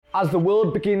As the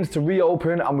world begins to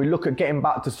reopen and we look at getting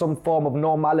back to some form of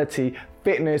normality,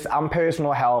 fitness and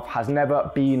personal health has never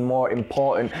been more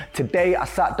important. Today, I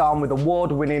sat down with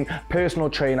award-winning personal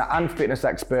trainer and fitness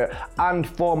expert and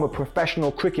former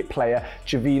professional cricket player,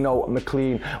 Javino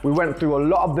McLean. We went through a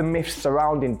lot of the myths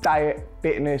surrounding diet,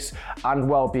 fitness and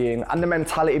well-being and the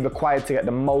mentality required to get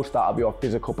the most out of your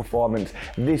physical performance.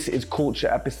 This is Culture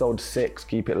episode 6.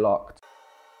 Keep it locked.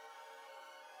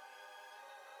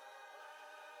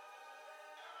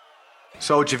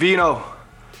 So Javino,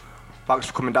 thanks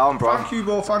for coming down, bro. Thank you,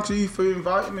 bro. Thank you for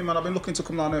inviting me, man. I've been looking to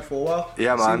come down here for a while.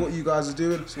 Yeah, man. See what you guys are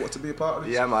doing. See what to be a part of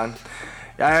this. Yeah, man.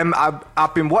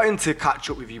 I've been wanting to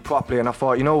catch up with you properly, and I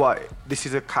thought, you know what, this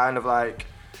is a kind of like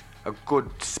a good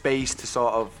space to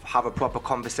sort of have a proper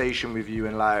conversation with you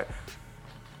and like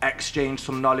exchange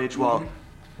some knowledge. Well,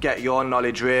 get your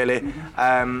knowledge really.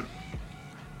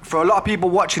 For a lot of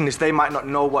people watching this, they might not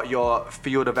know what your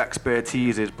field of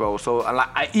expertise is, bro. So, and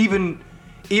like,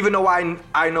 even though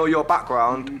I know your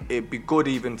background, it'd be good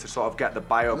even to sort of get the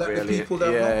bio. Let really. the people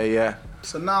know. Yeah.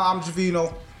 So now I'm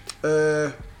Javino.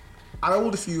 I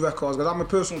hold a few records because I'm a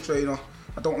personal trainer.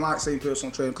 I don't like saying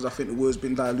personal trainer because I think the word's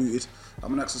been diluted.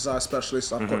 I'm an exercise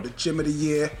specialist. I've got the gym of the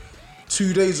year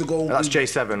 2 days ago. That's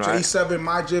J7, right? J7,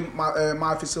 my gym,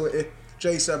 my facility.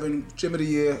 J7, Gym of the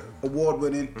Year, award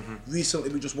winning.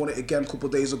 Recently we just won it again a couple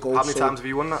of days ago. How many times have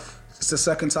you won that? It's the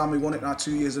second time we won it now,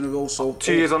 2 years in a row. So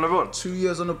 2 years on the run? 2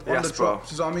 years on the Yes, the bro.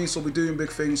 trot. You know what I mean? So we're doing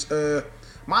big things.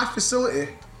 My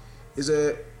facility is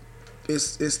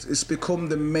it's become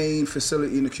the main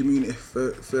facility in the community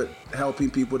for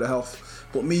helping people with their health.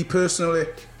 But me personally,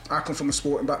 I come from a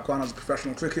sporting background as a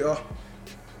professional cricketer.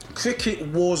 Cricket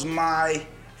was my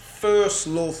first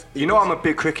love. You know I'm a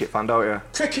big cricket fan, don't you?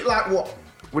 Cricket like what?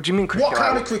 What do you mean cricket? What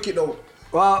kind like? of cricket though?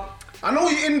 Well, I know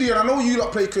you're Indian, I know you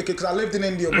lot play cricket because I lived in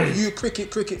India, but you a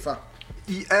cricket fan.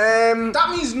 That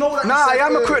means no that I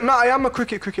am a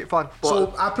cricket fan. But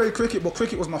So I played cricket, but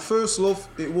cricket was my first love.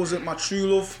 It wasn't my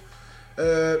true love.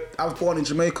 I was born in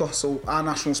Jamaica, so our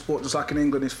national sport, just like in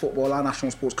England, is football. Our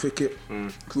national sport's cricket.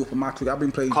 Grew up in my cricket. I've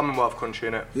been playing. Commonwealth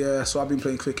country, innit? Yeah, so I've been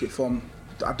playing cricket from.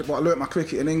 I learnt my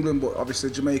cricket in England, but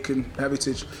obviously Jamaican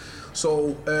heritage.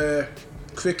 So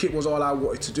cricket was all I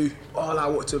wanted to do. All I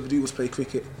wanted to do was play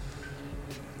cricket.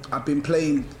 I've been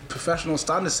playing professional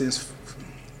standards since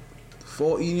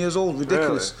 14 years old.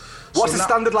 Ridiculous. Really? What's the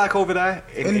standard like over there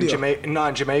in Jamaica? No,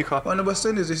 in Jamaica. Well, in the West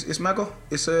Indies, it's mega.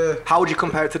 It's How would you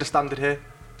compare it to the standard here?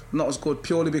 not as good,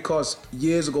 purely because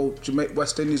years ago,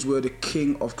 West Indies were the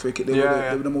king of cricket. They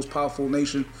were the most powerful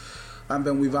nation. And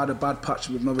then we've had a bad patch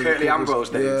with Curtly Ambrose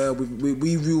days. Yeah,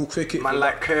 we rule cricket Man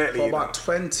like Curtly, for about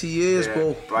 20 years,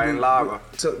 bro. Brian Lara.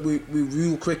 We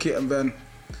rule cricket, and then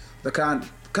the kind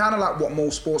of like what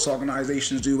most sports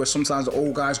organisations do, where sometimes the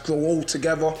old guys grow old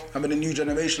together, and then the new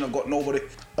generation have got nobody.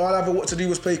 All I ever wanted to do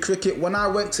was play cricket. When I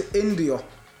went to India,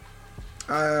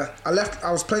 I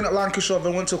was playing at Lancashire,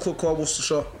 then went to a club called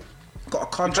Worcestershire. Got a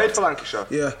contract. You played for Lancashire?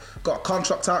 Yeah, got a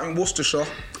contract out in Worcestershire,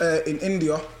 in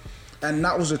India. And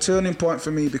that was a turning point for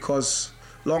me because,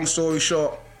 long story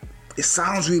short, it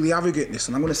sounds really arrogant, this,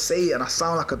 and I'm going to say it, and I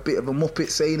sound like a bit of a muppet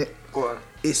saying it. Go on.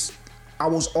 I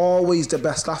was always the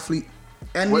best athlete.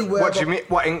 Anywhere. What do you mean?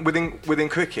 What, within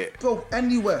cricket? Bro,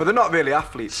 anywhere. But they're not really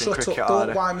athletes in cricket, Shut up, are don't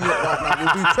they? wind me up right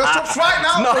now. We'll do press-ups right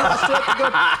now. No. Bro, I swear to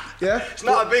God. Yeah? It's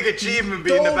not a big achievement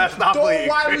being the best athlete. Don't in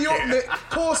wind me cricket. up, mate. Of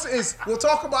course it is. We'll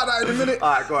talk about that in a minute.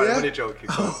 Alright, go on, Yeah? I'm only joking.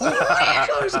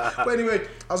 But anyway,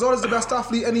 I was always the best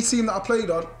athlete. Any team that I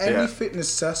played on, any Yeah.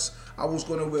 fitness test, I was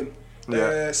going to win.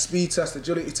 Yeah. Speed test,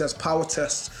 agility test, power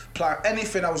test,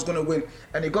 anything I was going to win.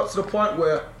 And it got to the point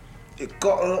where it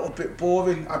got a little bit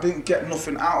boring. I didn't get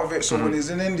nothing out of it. So when he's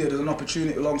in India, there's an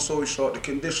opportunity. Long story short, the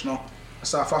conditioner, a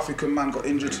South African man, got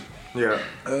injured. Yeah.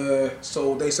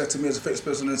 So they said to me as a fitness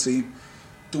person on the team,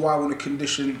 do I want to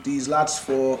condition these lads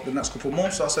for the next couple of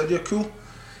months? So I said, yeah, cool.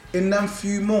 In them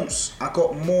few months, I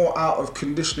got more out of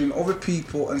conditioning other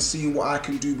people and seeing what I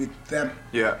can do with them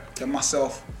than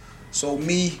myself. So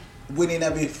me winning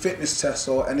every fitness test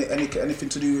or anything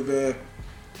to do with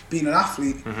being an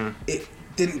athlete, it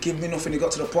didn't give me nothing. It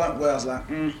got to the point where I was like,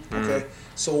 okay.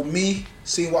 So me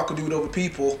seeing what I could do with other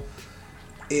people,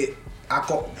 I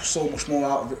got so much more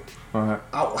out of it. Right.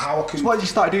 How I can. So why did you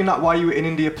start doing that while you were in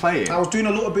India playing? I was doing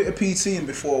a little bit of PTing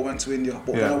before I went to India,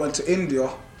 but when I went to India,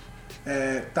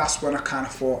 that's when I kind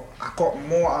of thought I got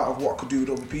more out of what I could do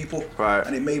with other people,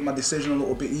 and it made my decision a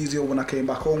little bit easier when I came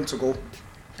back home to go.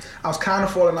 I was kind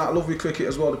of falling out of love with cricket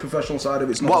as well. The professional side of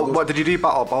it's not. What did you do?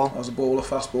 Bat or ball? I was a bowler,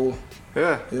 fast bowler.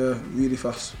 Yeah. Yeah, really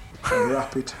fast,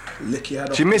 rapid, lick your head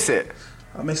off. Do you miss it?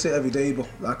 I miss it every day, but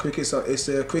like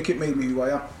cricket made me who I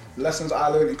am. The lessons I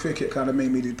learned in cricket kind of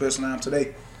made me the person I am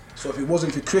today. So if it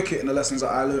wasn't for cricket and the lessons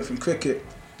that I learned from cricket,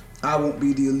 I won't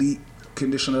be the elite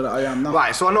conditioner that I am now.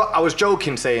 Right, so I was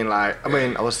joking saying like, I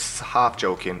mean, I was half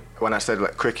joking when I said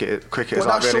like cricketers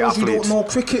aren't really athletes. That shows you don't know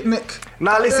cricket, Nick.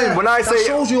 Nah, listen, when I say... That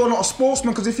shows you're not a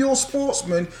sportsman, because if you're a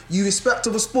sportsman, you respect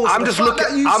other sports. I'm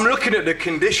looking at the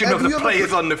condition of the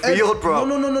players on the field, bro.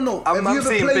 No. I'm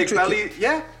seeing big belly.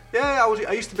 Yeah,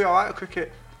 I used to be alright at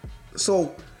cricket.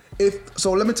 So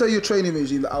let me tell you a training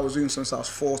regime that I was doing since I was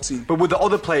 14. But with the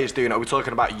other players doing it, we're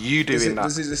talking about you doing that.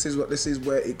 This is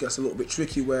where it gets a little bit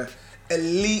tricky, where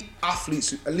elite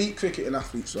cricketing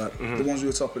athletes, right? The ones who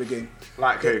are top of the game.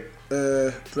 Like who?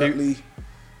 Brett Lee,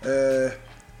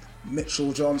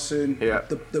 Mitchell Johnson,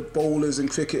 the bowlers and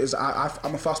cricketers.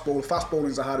 I'm a fast bowler. Fast bowling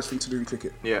is the hardest thing to do in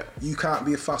cricket. Yeah. You can't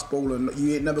be a fast bowler.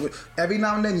 You ain't never. Every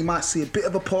now and then you might see a bit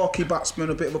of a porky batsman,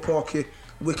 a bit of a porky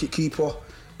wicket keeper.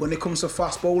 When it comes to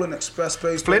fast bowling, express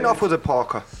pace. Flintoff was a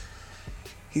porker.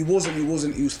 He wasn't. He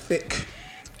was thick.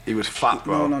 He was fat,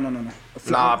 bro. No.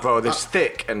 Nah, bro. There's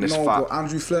thick and there's fat. No, but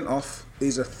Andrew Flintoff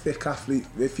is a thick athlete.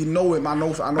 If you know him, I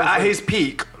know. But at his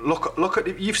peak, look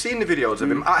at. You've seen the videos of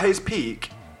him. At his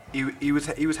peak, he was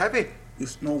heavy.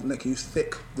 Nick, he was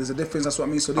thick. There's a difference. That's what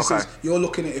I mean. So this is, you're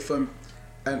looking at it from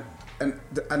an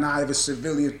eye of a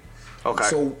civilian. Okay.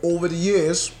 So over the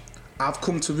years, I've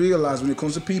come to realise when it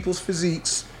comes to people's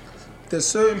physiques, there's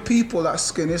certain people that are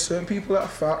skinny, certain people that are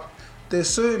fat. There's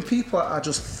certain people that are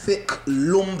just thick,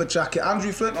 lumberjacket.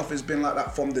 Andrew Flintoff has been like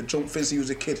that from the jump since he was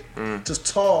a kid. Just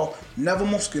tall, never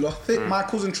muscular, thick. My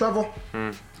cousin Trevor,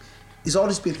 he's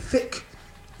always been thick.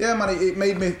 Yeah, man, it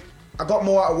made me... I got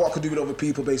more out of what I could do with other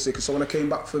people, basically. So when I came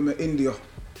back from India,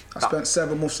 I spent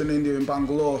 7 months in India, in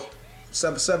Bangalore.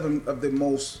 Seven of the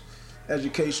most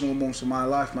educational months of my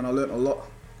life, man. I learnt a lot.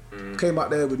 Came back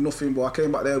there with nothing, but I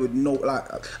came back there with no...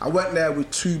 I went there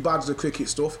with 2 bags of cricket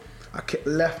stuff. I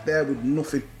left there with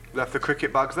nothing. Left the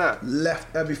cricket bags there?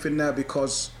 Left everything there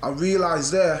because I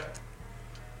realised there,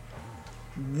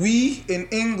 we in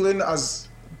England as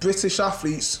British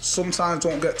athletes sometimes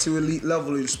don't get to elite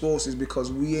level in sports is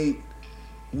because we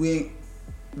ain't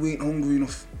hungry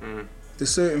enough.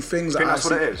 There's certain things that that's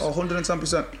what it is?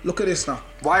 110%. Look at this now.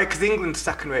 Why? Because England's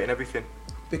second rate in everything.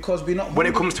 Because we're not hungry. When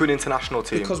it comes to an international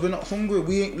team. Because we're not hungry.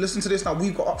 We ain't. Listen to this now.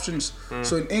 We've got options.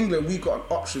 So in England, we've got an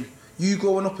option. You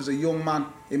growing up as a young man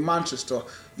in Manchester,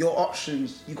 your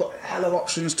options, you got hella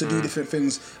options to do different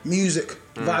things. Music,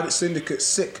 Vibus Syndicate,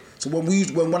 sick. So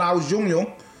when I was young,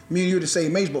 me and you were the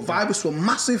same age, but Vibus were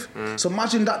massive. So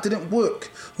imagine that didn't work.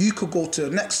 You could go to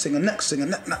the next thing,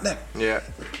 Yeah.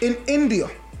 In India,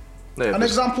 an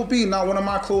example being now one of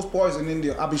my close boys in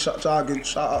India, Abhishek Jargan,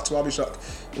 shout out to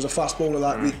Abhishek, was a fast bowler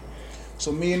like me.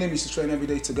 So me and him used to train every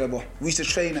day together. We used to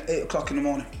train at 8 o'clock in the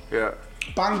morning. Yeah.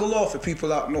 Bangalore, for people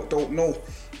that don't know,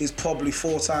 is probably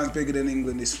 4 times bigger than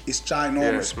England. It's ginormous.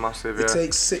 Yeah, it's massive, It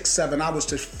takes 6-7 hours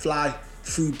to fly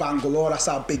through Bangalore. That's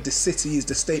how big the city is,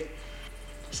 the state.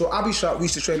 So Abhishek, we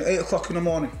used to train at 8 o'clock in the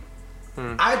morning.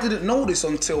 I didn't know this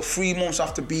until 3 months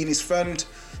after being his friend,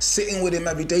 sitting with him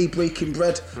every day, breaking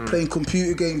bread, playing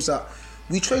computer games. That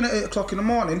we train at 8 o'clock in the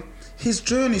morning. His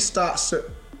journey starts at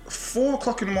 4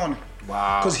 o'clock in the morning.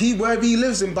 Wow. Because wherever he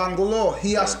lives in Bangalore,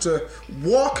 he has to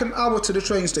walk an hour to the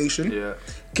train station,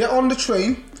 get on the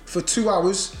train for 2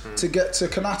 hours to get to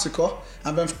Karnataka,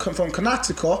 and then from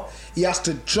Karnataka, he has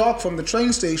to jog from the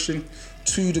train station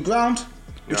to the ground,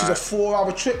 which is a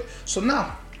 4-hour trip. So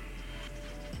now,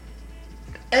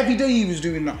 every day he was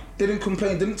doing that. Didn't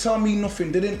complain, didn't tell me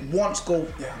nothing, didn't once go,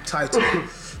 I'm tired today.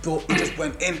 But he just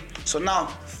went in. So now,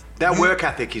 their work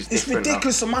ethic is different. It's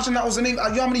ridiculous. Now. Imagine that was in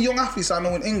England. You know how many young athletes I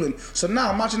know in England? So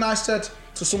now, imagine I said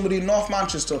to somebody in North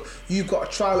Manchester, you've got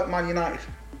a trial at Man United,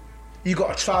 you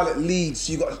got a trial at Leeds,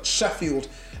 you got Sheffield,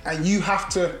 and you have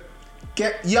to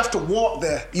walk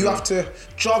there, you have to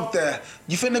jog there.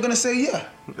 You think they're gonna say yeah?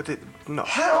 No.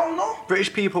 Hell no.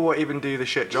 British people won't even do the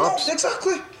shit jobs. No,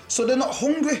 exactly. So they're not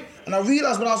hungry. And I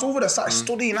realised when I was over there, I started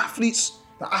studying athletes,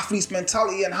 the athlete's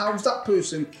mentality, and how's that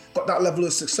person got that level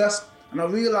of success. And I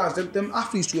realised that them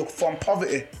athletes grew up from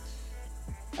poverty.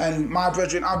 And my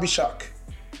brethren Abhishek,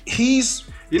 he's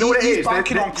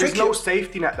banking on cricket. There's no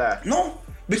safety net there. No,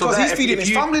 because he's feeding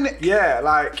his family. Yeah,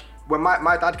 like when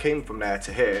my dad came from there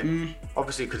to here,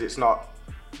 obviously because there's not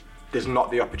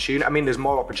the opportunity. I mean, there's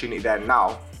more opportunity there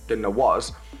now than there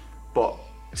was, but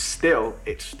it's still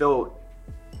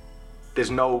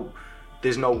there's no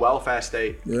welfare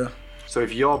state. Yeah. So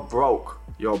if you're broke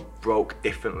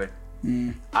differently.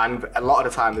 And a lot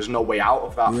of the time there's no way out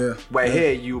of that.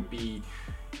 Here you'll be,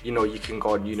 you can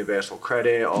go on universal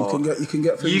credit or you can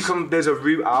get things. There's a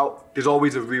route out. There's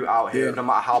always a route out here, no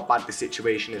matter how bad the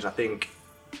situation is. I think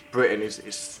Britain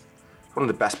is one of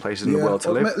the best places in the world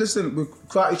to live. Mate, listen, with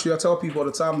gratitude, I tell people all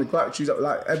the time, with gratitude,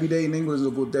 like every day in England is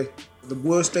a good day. The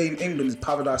worst day in England is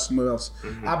paradise somewhere else.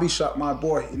 Abhishek, my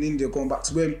boy in India, going back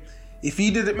to him, if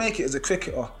he didn't make it as a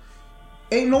cricketer,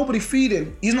 ain't nobody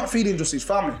feeding. He's not feeding just his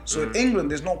family. So in England,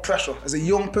 there's no pressure. As a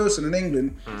young person in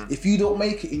England, if you don't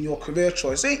make it in your career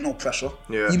choice, ain't no pressure.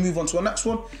 Yeah. You move on to the next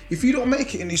one. If you don't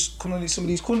make it in some of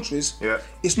these countries,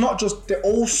 it's not just the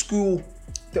old school.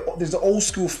 There's the old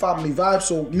school family vibe.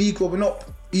 So me growing up,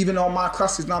 even on my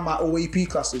classes now, my OAP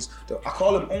classes, I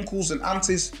call them uncles and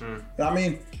aunties. You know what I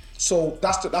mean? So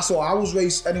that's how I was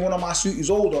raised. Anyone on my street who's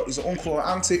older is an uncle or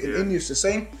auntie. In India, it's the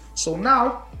same. So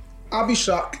now,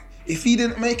 Abhishek, if he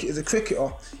didn't make it as a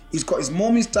cricketer, he's got his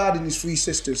mum, his dad, and his 3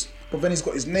 sisters. But then he's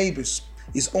got his neighbours,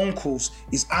 his uncles,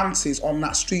 his aunties on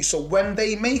that street. So when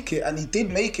they make it, and he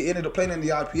did make it, he ended up playing in the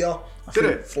IPL.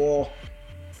 For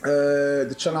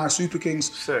the Chennai Super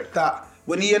Kings. Sick. That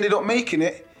when he ended up making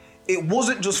it, it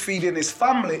wasn't just feeding his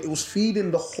family, it was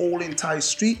feeding the whole entire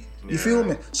street. You feel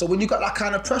me? So when you got that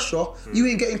kind of pressure, you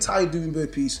ain't getting tired doing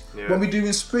burpees. When we're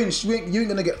doing sprints, you ain't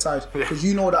gonna get tired because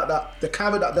you know that the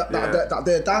carrot that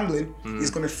they're dangling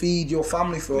is gonna feed your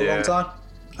family for a long time.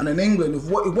 And in England, if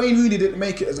Wayne Rooney didn't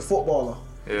make it as a footballer,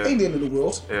 ain't the end of the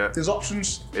world. There's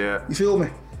options. You feel me?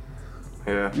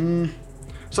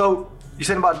 So you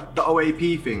said about the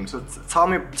OAP thing. So tell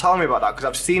me about that, because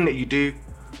I've seen that you do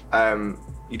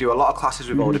a lot of classes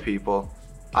with older people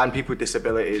and people with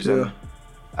disabilities,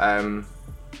 and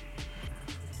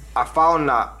I found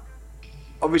that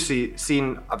obviously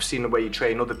I've seen the way you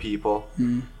train other people.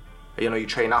 You know, you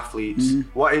train athletes.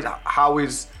 How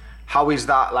is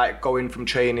that like going from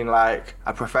training like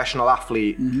a professional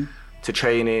athlete to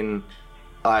training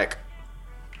like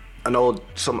an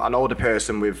older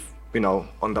person with, you know,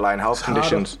 underlying health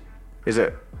conditions? Is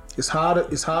it? It's harder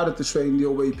to train the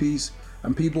OAPs,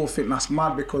 and people think that's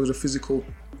mad because of the physical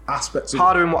aspects.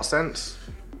 Harder in what sense?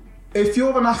 If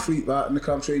you're an athlete, right, and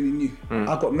I'm training you,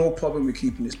 I've got no problem with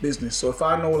keeping this business. So if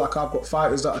I know, like, I've got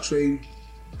fighters that I train,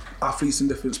 athletes in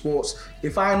different sports,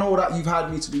 if I know that you've had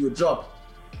me to do a job,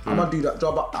 I'm gonna do that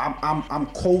job. I'm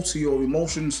cold to your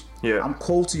emotions. I'm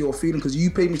cold to your feeling, because you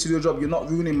paid me to do a job. You're not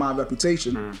ruining my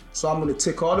reputation. So I'm gonna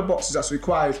tick all the boxes that's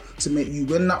required to make you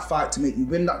win that fight, to make you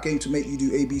win that game, to make you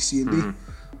do A, B, C, and D.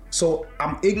 So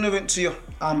I'm ignorant to you.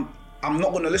 I'm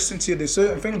not gonna listen to you. There's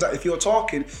certain things that if you're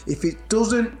talking, if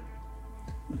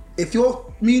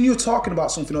me and you're talking about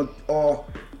something or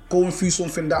going through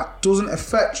something that doesn't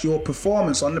affect your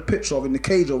performance on the pitch or in the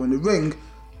cage or in the ring,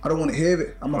 I don't want to hear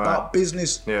it. I'm about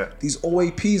business. These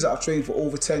OAPs that I've trained for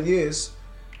over 10 years,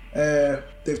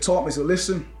 they've taught me to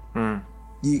listen.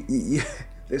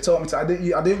 They've taught me to. I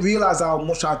didn't realize how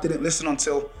much I didn't listen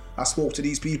until I spoke to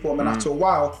these people, and then after a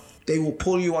while, they will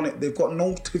pull you on it. They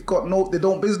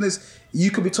don't business. You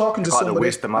could be talking to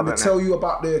somebody and they tell you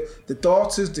about the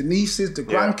daughters, the nieces, the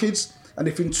grandkids, and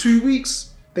if in 2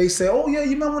 weeks they say, "Oh yeah,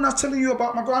 you remember when I was telling you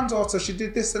about my granddaughter? She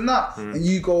did this and that," and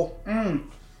you go,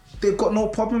 They've got no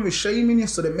problem with shaming you,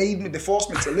 so they forced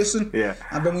me to listen.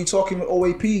 And when we're talking with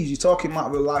OAPs, you're talking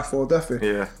about real life or death.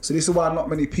 So this is why not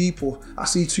many people, I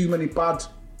see too many bad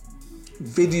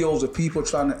videos of people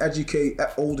trying to educate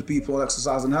older people on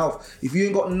exercise and health. If you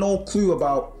ain't got no clue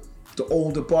about the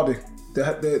older body,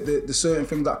 the certain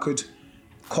things that could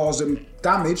cause them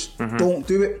damage, don't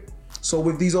do it. So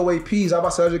with these OAPs, I've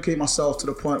had to educate myself to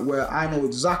the point where I know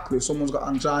exactly if someone's got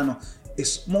angina,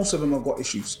 most of them have got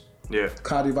issues.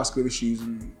 Cardiovascular issues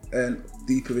and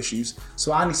deeper issues.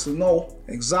 So I need to know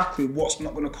exactly what's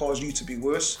not going to cause you to be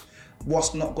worse,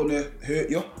 what's not going to hurt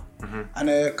you,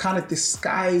 and kind of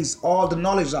disguise all the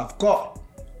knowledge I've got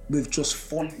with just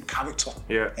fun and character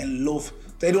and love.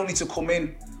 They don't need to come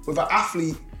in. With an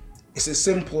athlete, it's as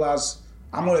simple as,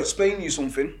 I'm going to explain to you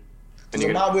something.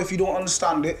 Doesn't matter if you don't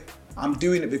understand it, I'm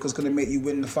doing it because it's going to make you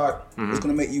win the fight. It's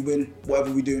going to make you win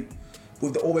whatever we're doing.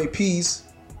 With the OAPs,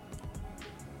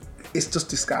 it's just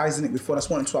disguising it with fun. I just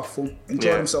want them to have fun,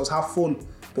 enjoy themselves, have fun,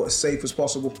 but as safe as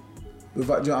possible. With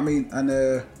that, do you know what I mean?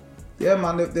 And yeah,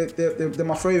 man, they're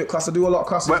my favourite class. I do a lot of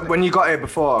classes. When you got here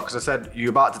before, because I said you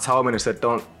were about to tell me, and I said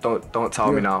don't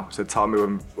tell me now. I said tell me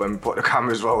when we put the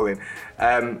cameras rolling.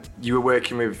 You were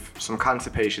working with some cancer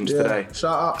patients today.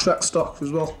 Shout out Trek Stock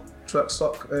as well. Trek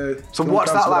Stock. So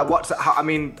what's that like? What's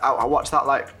that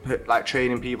like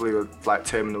training people who are like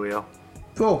terminally ill?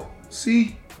 Bro,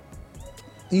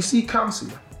 you see cancer?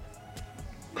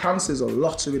 Cancer's a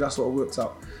lottery, that's what I worked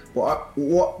out. But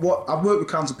I've worked with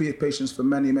cancer patients for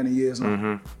many, many years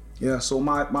now. Yeah, so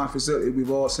my facility,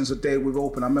 since the day we've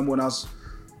opened, I remember when I was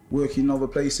working in other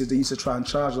places, they used to try and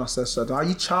charge, and I said, "Are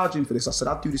you charging for this?" I said,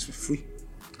 "I do this for free."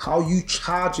 How you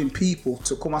charging people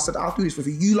to come? I said, I'll do this for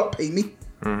free. You lot pay me.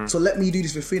 So let me do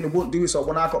this for free, and they won't do it. So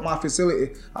when I got my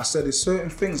facility, I said there's certain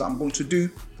things I'm going to do,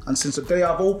 and since the day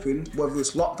I've opened, whether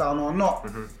it's lockdown or not,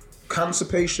 cancer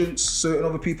patients, certain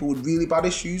other people with really bad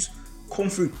issues, come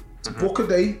through. Book a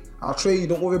day, I'll train you,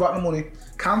 don't worry about the money.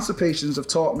 Cancer patients have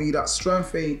taught me that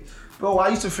strength ain't, bro, I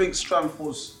used to think strength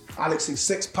was Alex's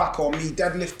six pack or me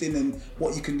deadlifting and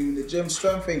what you can do in the gym.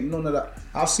 Strength ain't none of that.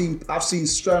 I've seen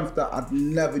strength that I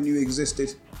never knew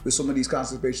existed with some of these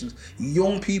cancer patients.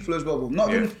 Young people as well,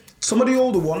 not even some of the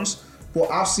older ones, but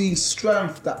I've seen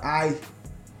strength that I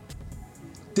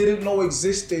didn't know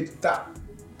existed, that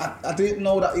I didn't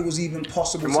know that it was even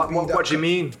possible to be that. What do you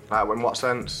mean? Like, in what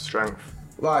sense, strength?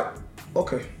 Right,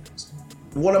 okay.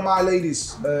 One of my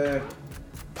ladies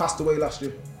passed away last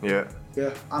year.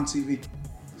 Yeah, Auntie V.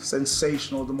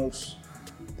 Sensational, the most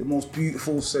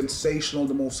beautiful, sensational,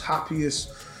 the most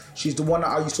happiest. She's the one that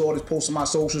I used to always post on my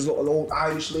socials, little old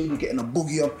Irish lady getting a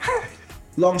boogie on.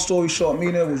 Long story short, me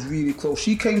and her was really close.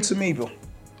 She came to me, bro,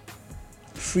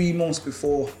 3 months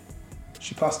before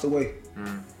she passed away.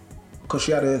 Because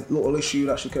she had a little issue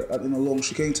that she had in her lungs.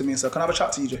 She came to me and said, can I have a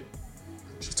chat to you, Jay?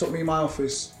 She took me in my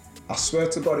office. I swear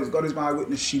to God is my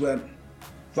witness. She went,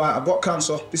 right, I've got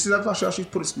cancer. This is actually how she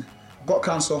put it to me. I've got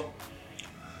cancer.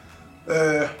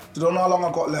 They don't know how long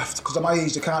I've got left. Because of my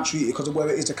age, they can't treat it. Because of where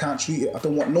it is, they can't treat it. I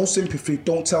don't want no sympathy.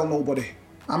 Don't tell nobody.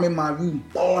 I'm in my room,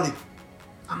 bawling.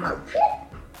 I'm like,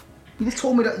 what? You just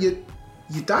told me that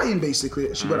you're dying,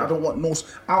 basically. She went, I don't want no...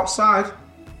 Outside,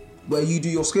 where you do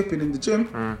your skipping in the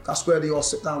gym, that's where they all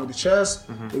sit down with the chairs.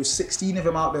 There was 16 of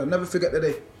them out there. I'll never forget the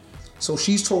day. So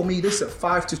she's told me this at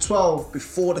 5 to 12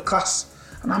 before the class.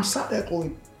 And I'm sat there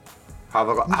going... How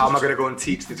am I going to go and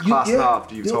teach this class now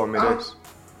after you've told me this?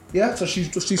 Yeah, so she's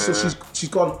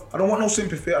gone, I don't want no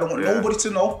sympathy, I don't want nobody to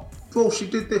know. Bro, she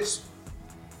did this.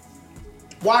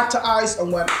 Wiped her eyes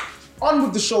and went, on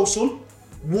with the show, son.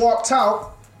 Walked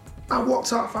out. I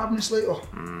walked out 5 minutes later.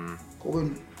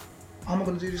 Going, how am I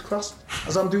going to do this class?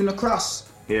 As I'm doing the class.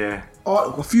 Yeah.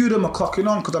 A few of them are clocking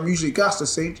on because I'm usually gassed. They're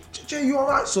saying, Jay, you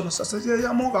alright, son? I said, yeah,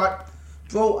 I'm alright.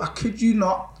 Bro, I kid you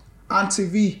not, Auntie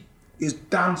V is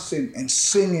dancing and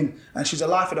singing and she's the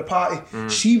life of the party.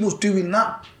 She was doing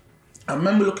that. I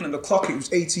remember looking at the clock, it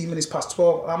was 18 minutes past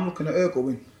 12, and I'm looking at her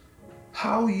going,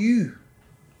 how are you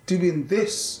doing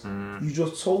this? You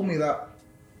just told me that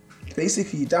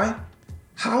basically you died.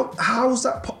 How's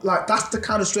that, like, that's the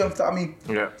kind of strength that I mean.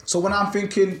 Yeah. So when I'm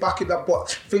thinking back at that, but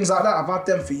things like that, I've had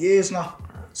them for years now.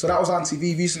 So that was Auntie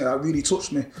V recently that really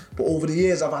touched me. But over the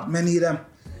years, I've had many of them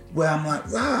where I'm like,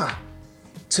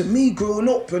 to me growing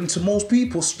up and to most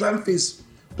people, strength is,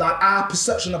 like, our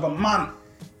perception of a man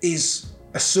is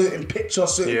a certain picture, a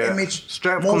certain image.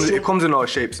 Strength comes in all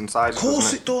shapes and sizes. Of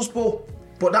course it does, bro.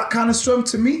 But that kind of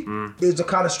strength to me is the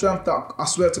kind of strength that I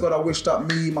swear to God, I wish that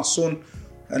me, my son,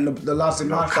 and the lads in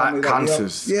my family.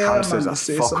 Cancers are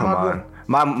fucking man.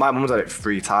 My mum's had it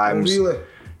 3 times. Oh, really?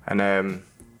 And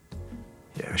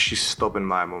she's stubborn,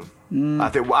 my mum. I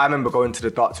remember going to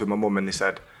the doctor with my mum and they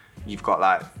said, you've got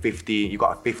a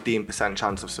 15%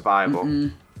 chance of survival.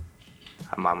 And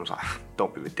my mum's like,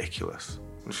 don't be ridiculous.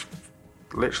 And she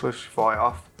fought it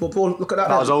off. But bro, look at that.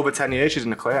 That was over 10 years, she's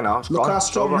in the clear now. Look how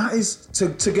strong that is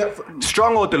to get...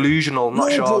 Strong or delusional,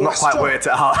 not sure, not quite worked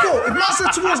it out. Bro, if man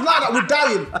said to us like that, we're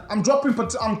dying,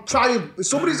 I'm crying. If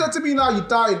somebody said to me now, you're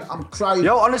dying, I'm crying.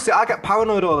 Yo, honestly, I get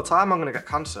paranoid all the time I'm gonna get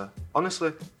cancer.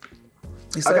 Honestly.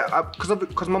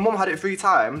 Because my mum had it 3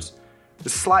 times, the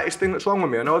slightest thing that's wrong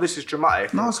with me, I know this is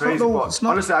dramatic, no, it's crazy, not, but it's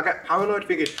not. honestly, I get paranoid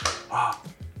thinking,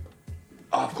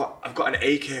 I've got an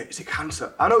ache here. Is it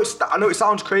cancer? I know it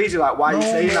sounds crazy, like why are you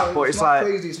saying that, but it's like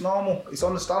crazy. It's normal. It's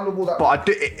understandable that. But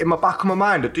in my back of my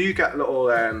mind, I do get little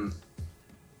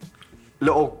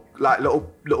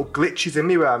glitches in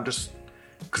me where I'm just,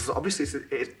 because obviously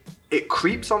it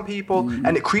creeps on people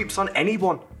and it creeps on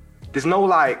anyone. No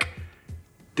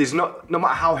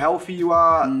matter how healthy you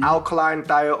are, alkaline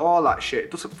diet, all that shit,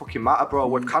 it doesn't fucking matter, bro.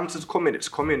 When cancer's coming, it's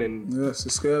coming, and it's a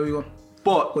scary one.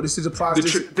 But this is a price.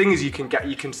 The thing is, you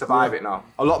can survive it now.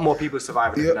 A lot more people are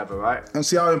surviving it than ever, right? And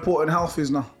see how important health is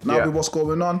now. Now with what's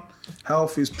going on,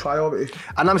 health is priority.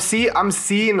 And I'm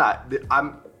seeing that. The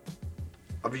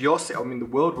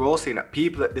world, we're all seeing that.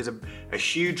 There's a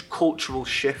huge cultural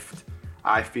shift.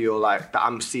 I feel like that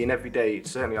I'm seeing every day,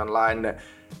 certainly online, that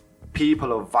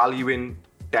people are valuing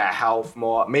their health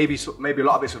more. Maybe a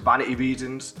lot of it's for vanity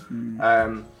reasons.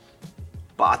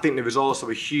 But I think there is also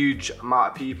a huge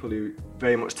amount of people who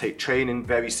very much take training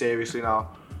very seriously now.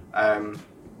 And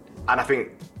I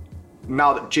think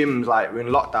now that gyms, like, we're in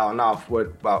lockdown now,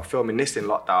 we're filming this in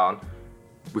lockdown,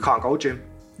 we can't go gym.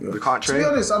 We can't train. To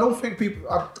be honest, I don't think people.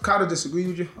 I kind of disagree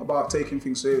with you about taking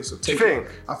things serious. Do you think?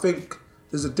 I think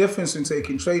there's a difference in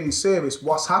taking training serious.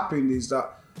 What's happened is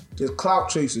that there's clout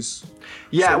chasers.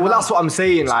 Yeah, well, that's what I'm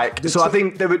saying. Like, so I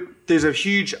think there's a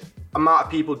huge amount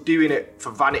of people doing it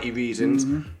for vanity reasons,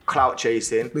 clout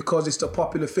chasing. Because it's the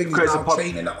popular thing. Now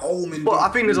training at home. But I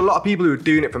think there's a lot of people who are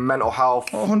doing it for mental health.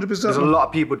 100%. There's a lot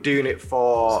of people doing it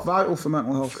for... It's vital for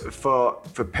mental health.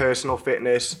 For personal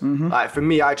fitness. Like for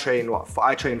me, I train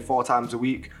 4 times a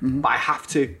week, but I have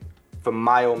to for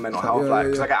my own mental health,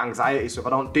 because I get anxiety. So if I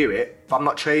don't do it, if I'm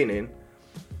not training,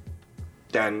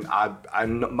 then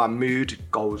my mood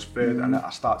goes further and I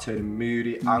start turning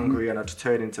moody, angry, and I just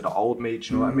turn into the old me, do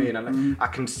you know what I mean? And I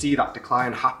can see that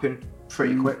decline happen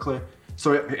pretty quickly.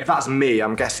 So if that's me,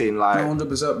 I'm guessing like...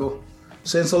 100%, bro.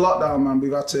 Since the lockdown, man,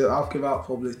 I've given out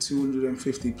probably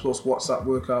 250 plus WhatsApp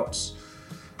workouts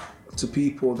to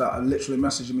people that are literally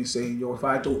messaging me saying, yo, if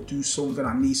I don't do something,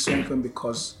 I need something,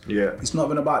 because it's not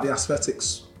even about the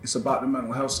aesthetics, it's about the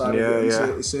mental health side of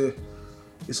it.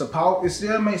 It's a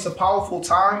powerful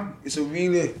time. It's a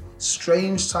really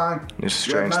strange time. It's a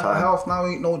strange time. Mental health now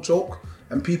ain't no joke,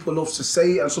 and people love to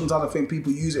say it. And sometimes I think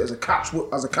people use it as a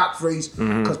catchphrase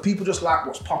because people just like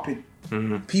what's popping.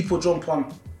 People jump on.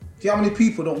 Do you know how many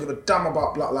people don't give a damn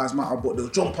about Black Lives Matter, but they'll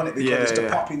jump on it because it's the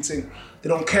popping thing. They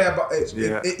don't care about it.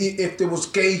 If there was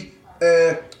gay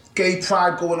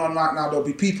pride going on right now, there'll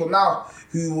be people now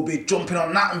who will be jumping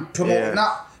on that and promoting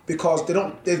that. Because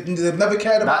they've never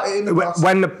cared about it in the past.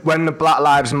 When the Black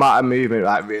Lives Matter movement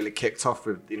like really kicked off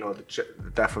with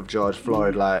the death of George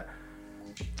Floyd, like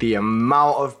the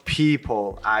amount of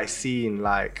people I seen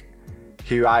like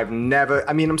who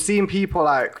I'm seeing people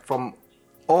like from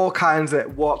all kinds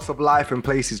of walks of life and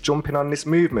places jumping on this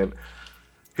movement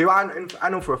who I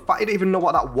know for a fact, I didn't even know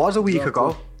what that was a week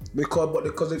ago.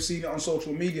 Because they've seen it on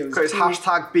social media. Because it's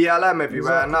hashtag BLM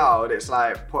everywhere now, and it's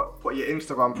like put your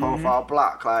Instagram profile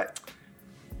black, like.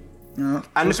 Yeah,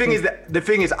 and the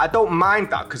thing is, I don't mind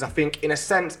that because I think in a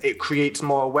sense it creates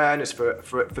more awareness for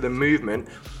the movement.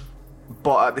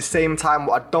 But at the same time,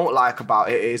 what I don't like about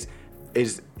it is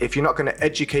if you're not going to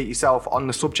educate yourself on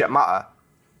the subject matter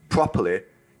properly,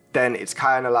 then it's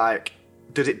kind of like,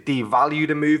 does it devalue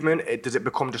the movement? Does it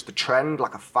become just a trend,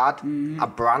 like a fad, a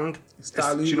brand? It's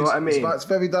diluted. Do you know what I mean? It's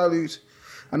very diluted.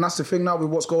 And that's the thing now with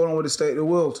what's going on with the state of the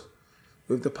world,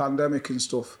 with the pandemic and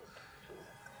stuff.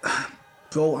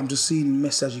 Bro, I'm just seeing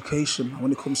miseducation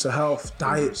when it comes to health,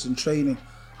 diets and training.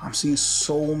 I'm seeing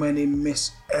so many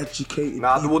miseducated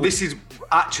people. Well, this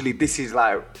is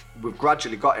like, we've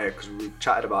gradually got here because we've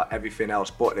chatted about everything else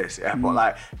but this, But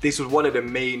like, this was one of the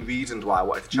main reasons why I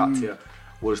wanted to chat to you,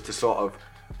 was to sort of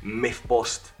myth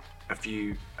bust a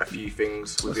few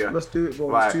things with you. Let's do it, bro.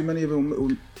 Right. There's too many of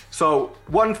them. So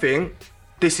one thing,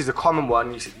 this is a common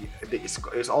one,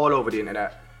 it's all over the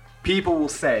internet. People will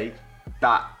say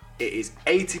that it is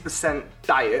 80%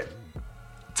 diet,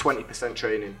 20%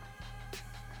 training.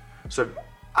 So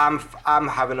I'm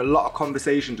having a lot of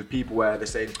conversations with people where they're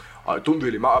saying, oh, it don't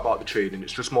really matter about the training,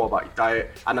 it's just more about your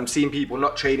diet. And I'm seeing people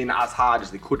not training as hard as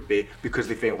they could be because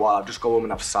they think, well, I'll just go home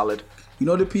and have salad. You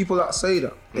know the people that say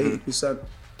that, 80%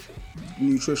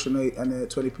 nutrition and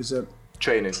 20%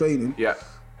 training? Yeah.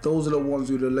 Those are the ones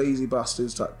who are the lazy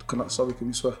bastards that, can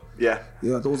we swear? Yeah.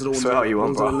 Yeah, those are the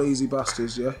ones are the lazy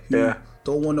bastards, who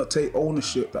don't want to take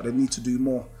ownership that they need to do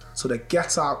more. So the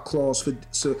get out clause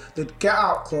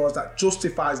that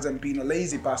justifies them being a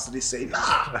lazy bastard is saying,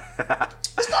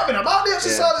 it's not even about the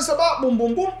exercise, it's about boom,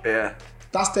 boom, boom. Yeah.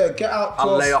 That's their get out clause.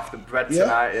 I'll lay off the bread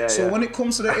tonight, So when it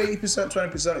comes to the 80%,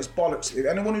 20%, it's bollocks. If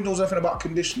anyone who knows anything about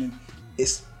conditioning,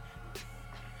 it's...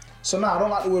 So now, I don't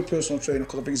like the word personal trainer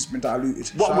because I think it's been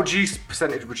diluted. What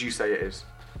percentage would you say it is?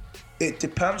 It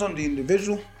depends on the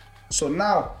individual. So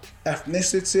now,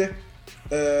 ethnicity,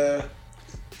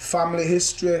 family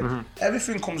history,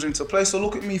 everything comes into play. So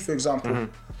look at me, for example.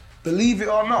 Believe it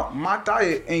or not, my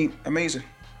diet ain't amazing.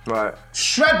 Right.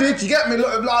 Shredded, you get me? Look,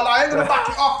 I ain't gonna back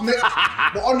it off, Nick.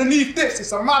 But underneath this,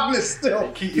 it's a madness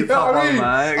still. Keep your top on,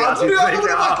 man. I'm gonna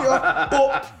back it off.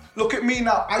 But look at me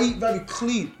now, I eat very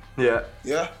clean. Yeah.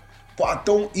 Yeah. But I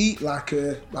don't eat like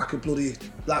a bloody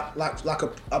like a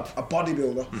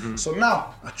bodybuilder. So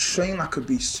now I train like a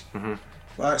beast.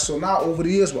 Right. So now over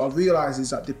the years, what I've realised is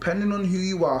that depending on who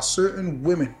you are, certain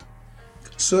women,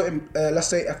 let's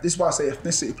say this is why I say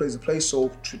ethnicity plays a place. So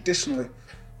traditionally,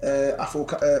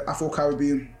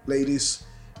 Afro-Caribbean ladies,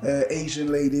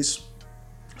 Asian ladies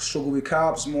struggle with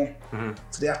carbs more.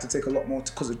 So they have to take a lot more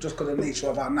because of the nature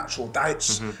of our natural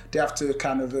diets. They have to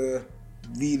kind of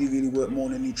really, really work more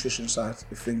on the nutrition side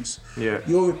of things. Yeah.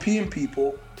 European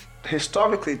people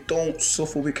historically don't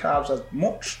suffer with carbs as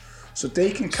much, So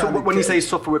they can So kind of when you say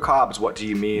suffer with carbs, what do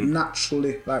you mean?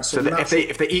 naturally, like So that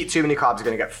if they eat too many carbs, they're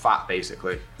going to get fat,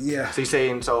 basically. Yeah. So you're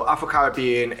saying, so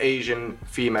Afro-Caribbean, Asian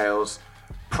females,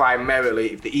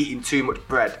 primarily, if they're eating too much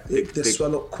bread, they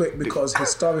swell up quick because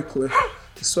historically,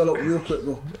 they swell up real quick,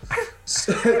 bro.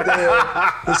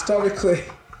 Historically,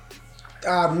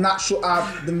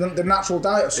 the natural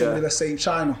diet of somebody, let's say in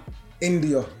China,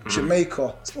 India,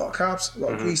 Jamaica, it's a lot of carbs, a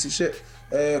lot of greasy shit.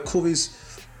 Curries,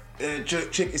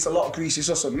 jerk chick, it's a lot of greasy. It's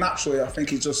just naturally, I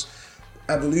think it's just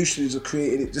evolution has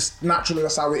created it. Just naturally,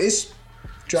 that's how it is.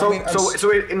 Do you know what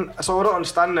I mean? So I don't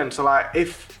understand then. So like,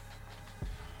 if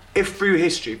through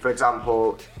history, for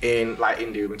example, in like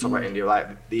India, we've been talking about India,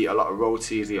 like they eat a lot of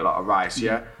rotis, they eat a lot of rice,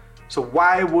 yeah? So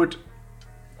why would,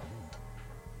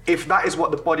 if that is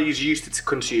what the body is used to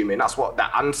consuming, that's what their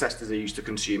ancestors are used to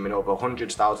consuming over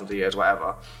hundreds, thousands of years,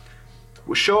 whatever,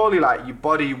 well, surely like your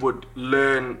body would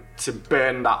learn to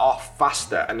burn that off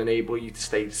faster and enable you to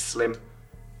stay slim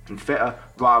and fitter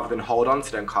rather than hold on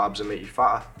to them carbs and make you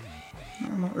fatter.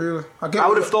 No, not really. I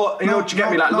would have thought, do you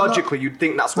get me? Like logically, you'd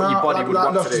think that's what your body would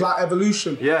want to do. It's like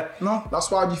evolution. Yeah. No, that's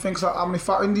why you think like how many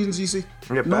fat Indians you see?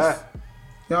 Yeah, You know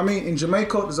what I mean? In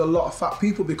Jamaica, there's a lot of fat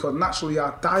people because naturally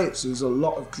our diets, there's a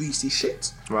lot of greasy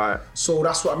shit. Right. So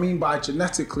that's what I mean by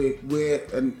genetically,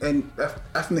 and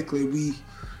ethnically,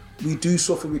 we do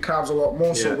suffer with carbs a lot more.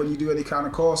 Yeah. So when you do any kind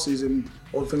of courses and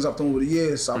all the things I've done over the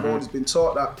years, I've always been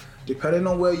taught that depending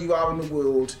on where you are in the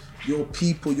world, your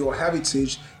people, your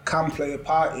heritage can play a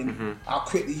part in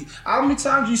how many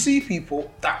times you see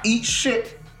people that eat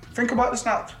shit, think about this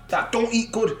now, that don't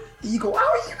eat good, and you go, how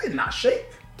are you in that shape?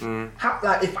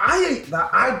 Like if I ate that,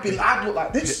 I'd look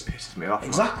like this. It pisses me off.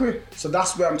 Exactly. Man. So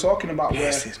that's where I'm talking about.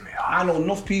 Pisses me off. I know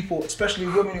enough people, especially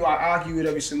women who I argue with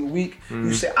every single week,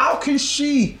 who say, how can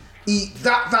she eat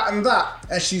that, and that,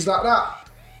 and she's like that?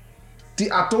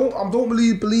 I don't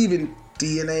believe in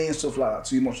DNA and stuff like that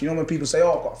too much. You know when people say,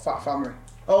 oh, I've got a fat family.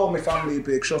 Oh, my family is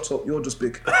big. Shut up. You're just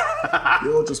big.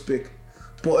 You're just big.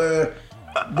 But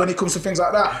when it comes to things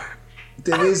like that,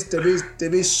 there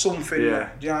is something. Yeah.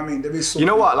 Do you know what I mean? There is something. You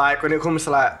know what? Like when it comes to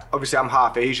like, obviously I'm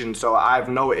half Asian, so I've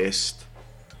noticed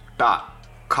that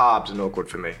carbs are no good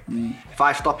for me. If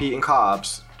I stop eating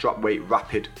carbs, drop weight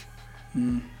rapid.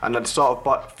 And the sort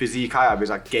of physique I have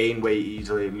is like gain weight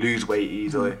easily, lose weight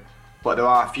easily. But there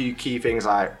are a few key things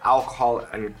like alcohol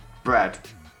and bread.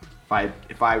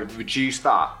 If I reduce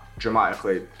that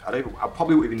dramatically, I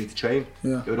probably wouldn't even need to train.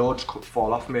 Yeah. It would all just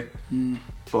fall off me.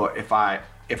 But if I'm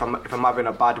having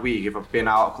a bad week, if I've been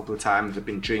out a couple of times, I've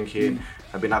been drinking,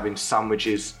 I've been having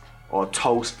sandwiches or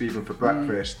toast even for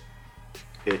breakfast,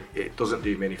 it doesn't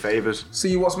do me any favours.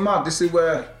 See what's mad? This is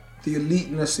where the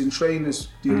eliteness in trainers,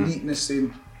 the eliteness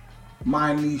in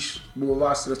my niche will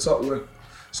rise to the top with.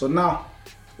 So now,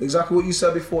 exactly what you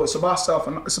said before, it's about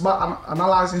it's about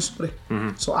analysing somebody.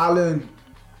 So I learned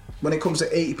when it comes to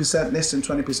 80% this and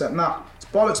 20% that, it's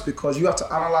bollocks because you have to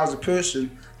analyse the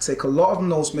person, take a lot of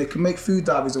notes, make food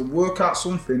diaries and work out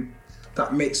something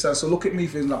that makes sense. So look at me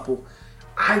for example,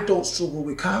 I don't struggle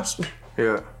with carbs.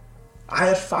 Yeah. I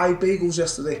had 5 bagels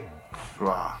yesterday.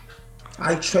 Wow.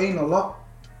 I train a lot.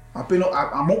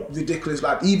 I'm up ridiculous,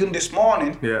 like even this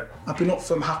morning, I've been up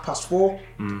from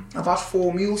 4:30. I've had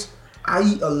 4 meals. I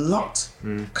eat a lot.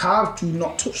 Carbs do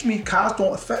not touch me. Carbs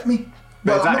don't affect me.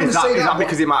 But Well, is that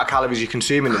because of the amount of calories you're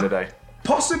consuming in a day?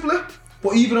 Possibly,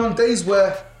 but even on days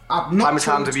where I've not. How many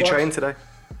times have you trained today?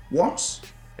 Once.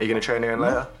 Are you going to train again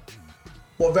later?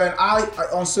 But then I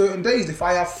on certain days, if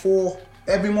I have 4,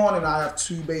 every morning I have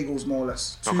 2 bagels more or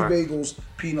less. 2 bagels,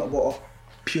 peanut butter,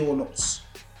 pure nuts.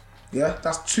 Yeah,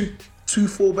 that's 2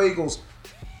 full bagels.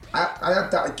 I had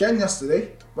that again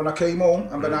yesterday when I came home,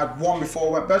 and then I had 1 before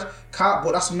I went to bed.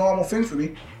 But that's a normal thing for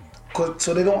me,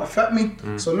 so they don't affect me.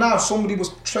 So now somebody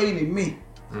was training me,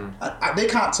 and they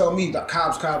can't tell me that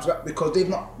carbs, because they've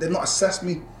not assessed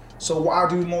me. So what I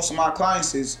do with most of my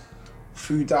clients is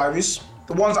food diaries.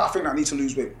 The ones that I think that I need to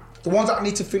lose weight. The ones that I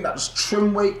need to think that just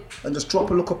trim weight and just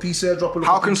drop a little piece here, drop a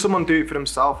little. How can someone do it for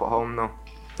themselves at home though?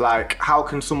 Like, how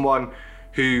can someone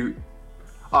who,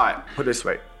 alright, put it this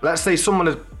way. Let's say someone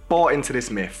has bought into this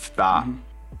myth that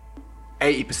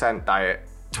 80% diet,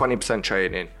 20%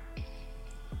 training,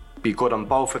 be good on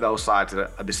both of those sides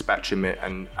of the spectrum,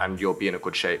 and you'll be in a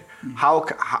good shape.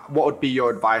 What would be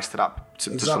your advice to that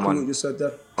to exactly someone? What you just said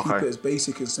there. Keep it as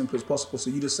basic, as simple as possible. So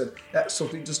you just said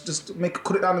something. Just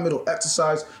cut it down the middle.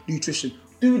 Exercise, nutrition.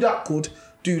 Do that good.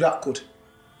 Do that good.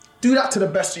 Do that to the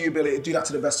best of your ability. Do that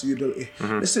to the best of your ability.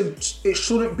 Listen, it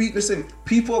shouldn't be. Listen,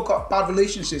 people have got bad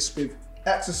relationships with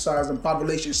exercise and bad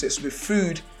relationships with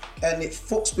food, and it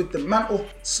fucks with the mental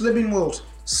slimming world.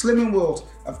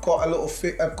 I've got a little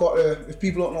fit. I've got a. If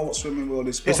people don't know what Swimming World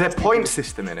is there a point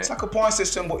system in it? It's like a point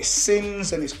system, but it's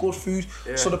sins and it's good food.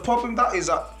 Yeah. So the problem that is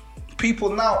that people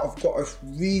now have got a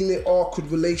really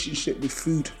awkward relationship with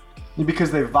food.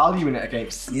 Because they're valuing it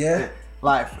against. Yeah.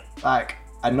 Like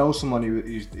I know someone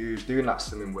who's doing that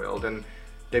Swimming World, and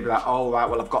they'd be like, oh right,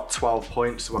 well I've got 12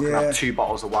 points, so I can have 2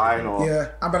 bottles of wine,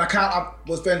 or but I can't.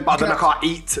 But then I can't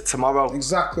eat tomorrow.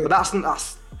 Exactly. But that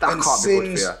can't be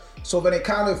good for you. So then it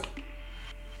kind of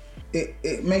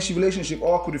it makes your relationship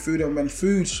awkward with food, and when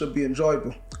food should be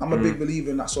enjoyable. I'm a big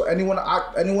believer in that. So anyone that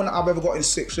I've ever got in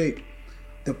sick shape,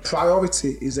 the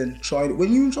priority is enjoying it.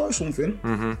 When you enjoy something,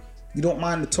 you don't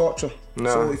mind the torture. No.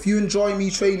 So if you enjoy me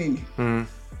training you,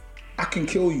 I can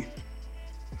kill you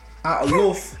out of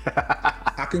love.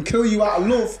 I can kill you out of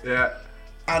love. Yeah.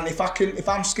 And if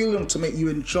I'm skilled enough to make you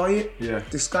enjoy it,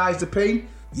 disguise the pain,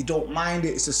 you don't mind it.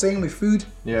 It's the same with food.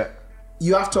 Yeah.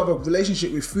 You have to have a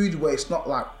relationship with food where it's not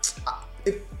like,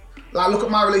 look at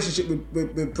my relationship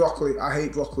with broccoli. I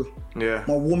hate broccoli. Yeah.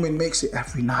 My woman makes it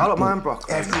every night. I don't mind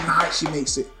broccoli. Every night she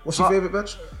makes it. What's your favourite veg?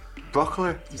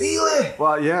 Broccoli. Really?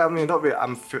 Well, yeah. I mean,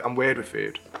 I'm weird with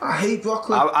food. I hate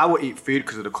broccoli. I would eat food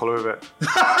because of the colour of it.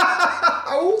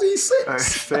 How old are you? 6?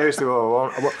 Seriously, what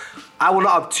I want. I will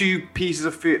not have 2 pieces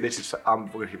of food. I'm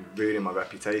ruining my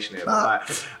reputation here.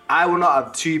 But I will not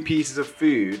have 2 pieces of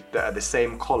food that are the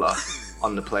same colour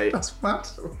on the plate. That's mad.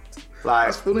 Like,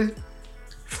 that's funny.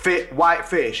 White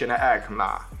fish and an egg,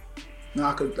 nah. No,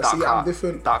 I'm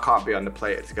different. That can't be on the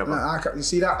plate together. You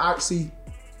see that? Actually,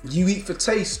 do you eat for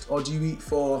taste or do you eat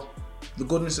for the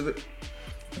goodness of it?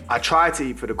 I try to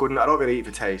eat for the goodness. I don't really eat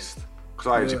for taste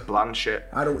because I just bland shit.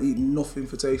 I don't eat nothing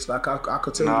for taste. Like I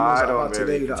could tell you meals I've had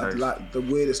today that are like the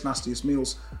weirdest, nastiest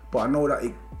meals, but I know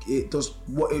that it does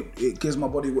what it gives my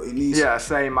body what it needs. Yeah,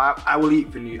 same. I will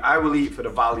eat for the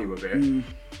value of it,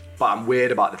 but I'm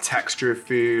weird about the texture of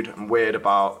food. I'm weird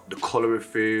about the colour of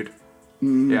food.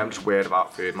 Yeah, I'm just weird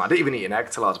about food, man. I didn't even eat an egg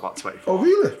till I was about 24. Oh,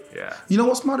 really? Yeah. You know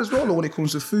what's mad as well, though, when it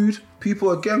comes to food? People,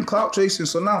 again, clout chasing.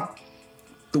 So now,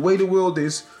 the way the world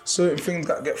is, certain things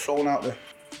that get thrown out there.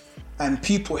 And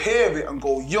people hear it and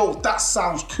go, yo, that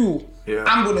sounds cool. Yeah.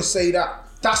 I'm going to say that.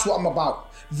 That's what I'm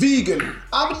about. Vegan. You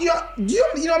know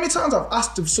how many times I've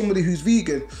asked of somebody who's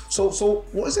vegan, so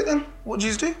what is it then? What do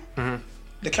you do?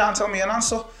 They can't tell me an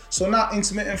answer. So now,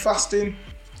 intermittent fasting,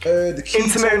 the keto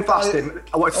intermittent fasting. diet,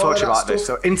 I want to talk to you about this.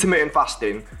 stuff. So intermittent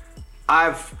fasting,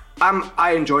 I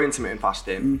enjoy intermittent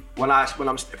fasting.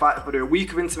 If I do a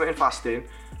week of intermittent fasting,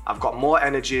 I've got more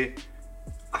energy.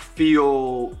 I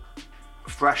feel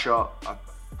fresher.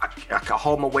 I can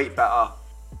hold my weight better.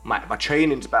 My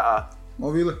training's better. Oh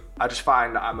really? I just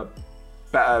find that I'm a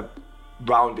better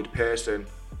rounded person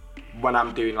when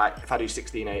I'm doing if I do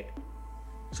 16-8.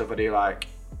 So if I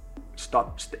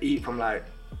do eat from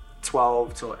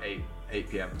 12 till 8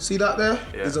 p.m. See that there?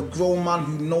 Yeah. There's a grown man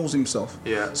who knows himself.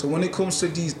 Yeah. So when it comes to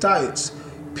these diets,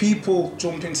 people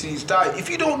jump into these diets. If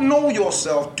you don't know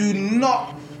yourself, do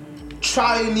not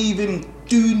try and even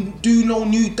do no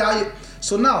new diet.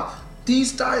 So now,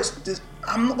 these diets,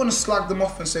 I'm not going to slag them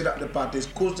off and say that they're bad. There's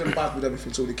goods and bad with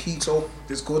everything. So the keto,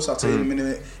 there's goods, I'll tell you in a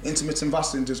minute. Intermittent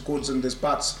fasting, there's goods and there's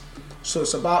bads. So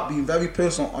it's about being very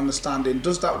personal, understanding,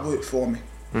 does that work for me?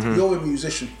 You're a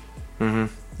musician.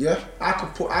 Yeah,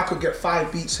 I could get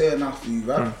 5 beats here now for you,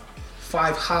 right?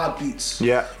 5 hard beats.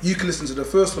 Yeah. You can listen to the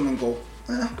first one and go,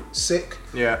 sick.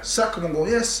 Yeah. Second one, go,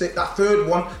 yeah, sick. That third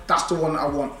one, that's the one that I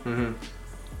want.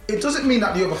 It doesn't mean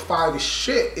that the other 5 is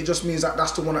shit. It just means that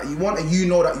that's the one that you want, and you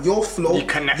know that your flow,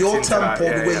 your tempo,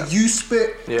 the way you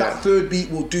spit, that third beat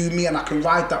will do me, and I can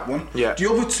ride that one. Yeah. The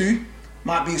other 2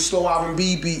 might be a slow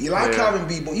R&B beat. You like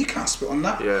R&B, but you can't spit on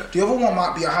that. Yeah. The other one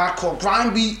might be a hardcore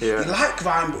grind beat. Yeah. You like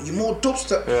grind, but you're more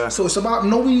dubstep. Yeah. So it's about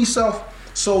knowing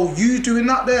yourself. So you doing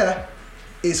that there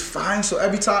is fine. So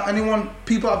every time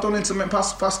people have done intermittent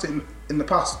fasting in the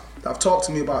past that have talked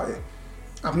to me about it,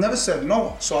 I've never said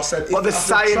no. So I said, but the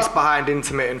science behind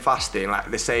intermittent fasting,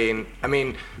 they're saying, I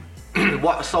mean,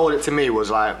 what sold it to me was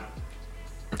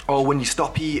when you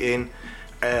stop eating,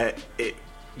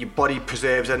 your body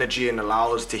preserves energy and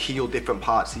allows to heal different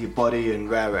parts of your body and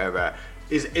rare.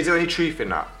 Is there any truth in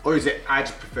that? Or is it, I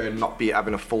just prefer not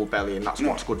having a full belly and that's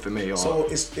what's good for me? Or? So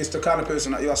it's the kind of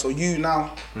person that you are. So you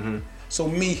now, so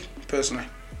me personally,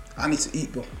 I need to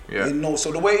eat, bro. Yeah.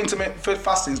 So the way intermittent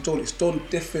fasting is done, it's done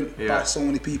different by so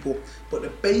many people. But the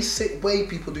basic way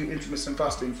people do intermittent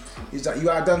fasting is that you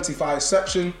identify a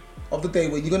section of the day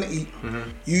where you're gonna eat,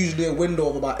 usually a window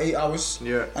of about 8 hours,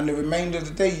 and the remainder of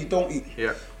the day you don't eat.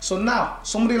 Yeah. So now,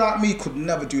 somebody like me could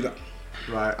never do that.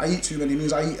 Right. I eat too many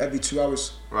meals. I eat every 2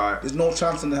 hours. Right. There's no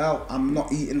chance in the hell I'm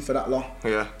not eating for that long.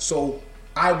 Yeah. So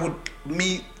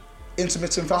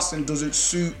intermittent fasting doesn't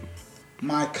suit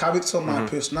my character, my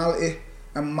personality,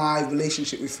 and my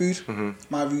relationship with food,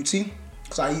 my routine,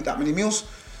 because I eat that many meals.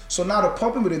 So now the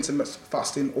problem with intermittent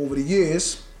fasting over the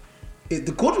years, the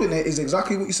good with it is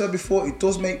exactly what you said before. It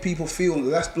does make people feel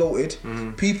less bloated.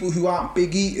 People who aren't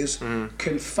big eaters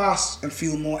can fast and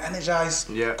feel more energized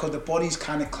because the body's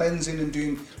kind of cleansing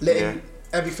and letting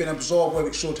everything absorb where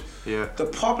it should. The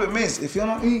problem is, if you're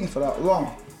not eating for that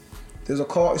long, there's a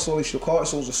cortisol issue.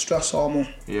 Cortisol is a stress hormone.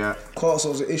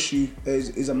 Cortisol is an issue,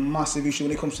 is a massive issue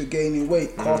when it comes to gaining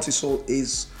weight. Cortisol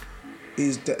is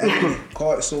the enemy.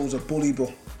 Cortisol is a bully,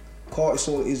 bro.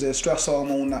 Cortisol is a stress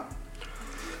hormone that,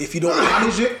 if you don't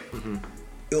manage it,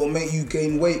 it'll make you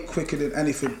gain weight quicker than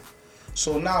anything.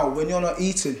 So now, when you're not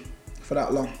eating for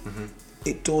that long,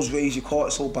 it does raise your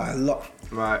cortisol by a lot.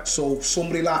 Right. So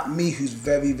somebody like me who's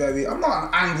very, very, I'm not an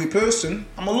angry person.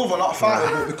 I'm a lover, not a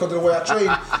fighter, but because of the way I train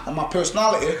and my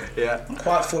personality, I'm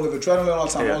quite full of adrenaline all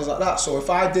the time, all like that. So if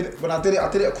I did it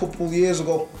a couple of years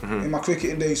ago in my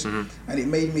cricketing days, and it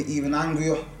made me even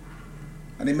angrier.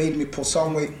 And it made me put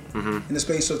on weight. In the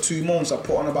space of 2 months, I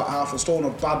put on about half a stone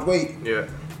of bad weight.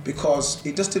 Because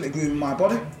it just didn't agree with my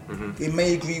body. It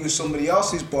may agree with somebody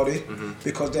else's body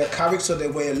because their character,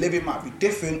 their way of living might be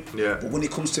different. But when it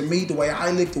comes to me, the way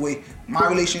I live, the way my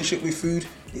relationship with food,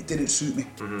 it didn't suit me.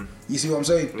 You see what I'm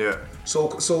saying?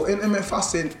 So intermittent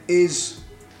fasting is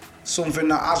something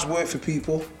that has worked for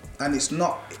people. And it's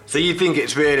not. So you think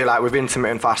it's really like with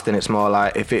intermittent fasting, it's more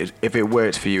like if it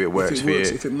works for you, it works for you.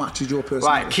 If it matches your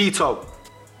personality. Right, keto.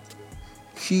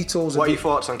 Keto's. What are your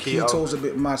thoughts on keto? Keto's a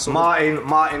bit mad. So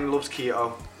Martin loves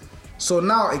keto. So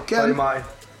now again,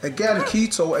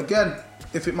 keto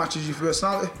if it matches your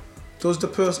personality, does the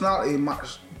personality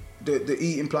match the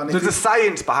eating plan? There's a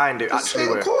science behind it,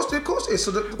 actually. Of course it is.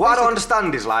 So what I don't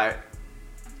understand is like,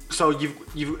 so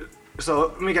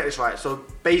So let me get this right. So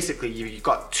basically, you've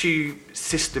got 2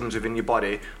 systems within your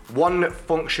body. One that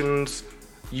functions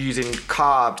using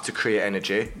carbs to create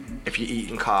energy. If you're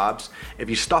eating carbs, if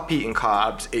you stop eating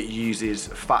carbs, it uses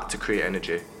fat to create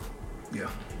energy.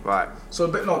 Right. So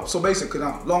basically,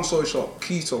 now, long story short,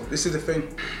 keto. This is the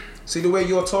thing. See, the way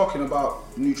you're talking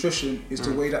about nutrition is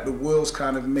the way that the world's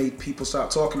kind of made people start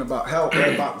talking about health,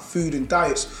 about food and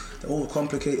diets. They're all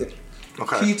complicated.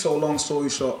 Keto, long story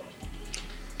short.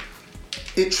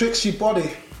 It tricks your body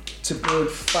to burn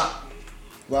fat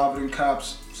rather than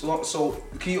carbs. So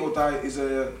the keto diet is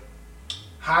a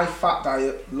high fat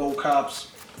diet, low carbs.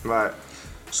 Right.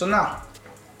 So now,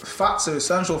 fats are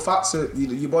essential.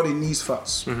 Your body needs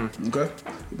fats. Okay?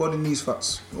 Your body needs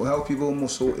fats. It will help you build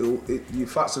muscle. Your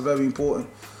fats are very important.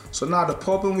 So now the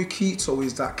problem with keto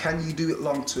is that can you do it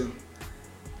long term?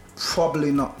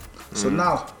 Probably not. So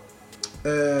now,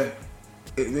 it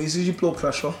raises your blood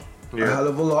pressure a hell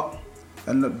of a lot.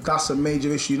 And that's a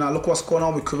major issue. Now look what's going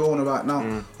on with Corona right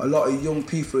now. A lot of young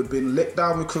people have been let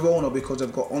down with Corona because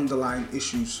they've got underlying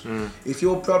issues. If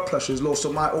your blood pressure is low,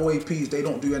 so my OAPs, they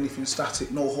don't do anything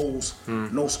static, no holes,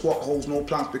 no squat holes, no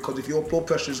planks, because if your blood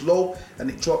pressure is low and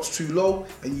it drops too low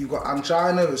and you've got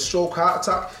angina, a stroke, heart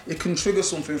attack, it can trigger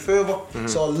something further.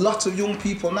 So a lot of young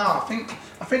people now,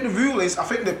 I think the rule is, I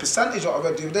think the percentage that I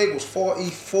read the other day was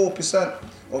 44%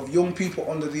 of young people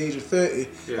under the age of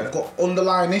 30 have got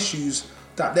underlying issues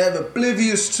that they're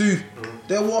oblivious to.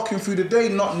 They're walking through the day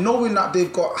not knowing that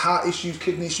they've got heart issues,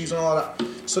 kidney issues and all that.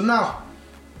 So now,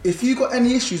 if you've got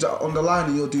any issues that are underlying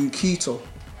and you're doing keto,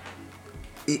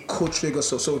 it could trigger.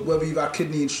 So whether you've had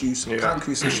kidney issues,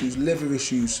 pancreas issues, liver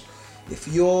issues, if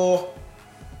you're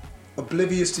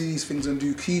oblivious to these things and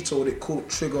do keto, it could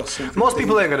trigger something. Most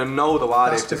people ain't gonna know the why.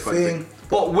 That's the thing.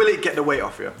 But will it get the weight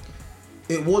off you?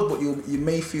 It would, but you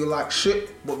may feel like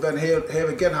shit. But then here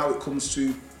again, how it comes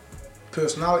to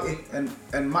personality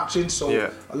and matching. So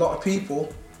a lot of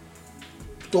people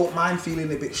don't mind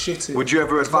feeling a bit shitty. Would you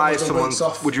ever advise someone?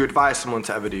 Would you advise someone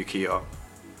to ever do keto?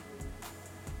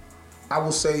 I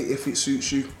will say if it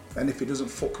suits you and if it doesn't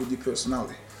fuck with your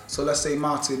personality. So let's say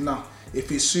Martin now. If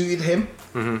it suited him,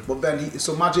 but then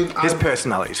so imagine his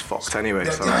personality's fucked anyway.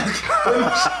 So.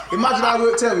 Imagine I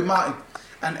worked here with Martin.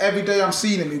 And every day I'm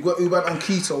seeing him, he went on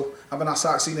keto, and when I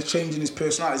start seeing a change in his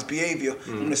personality, his behaviour,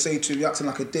 I'm going to say to him, you're acting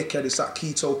like a dickhead, it's that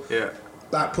keto,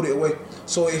 like put it away.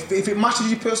 So if it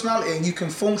matches your personality and you can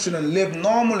function and live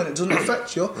normal and it doesn't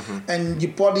affect you, and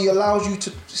your body allows you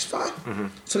to, it's fine.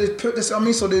 So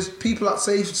there's people that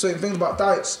say certain things about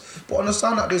diets, but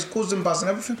understand that there's goods and bads and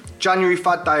everything. January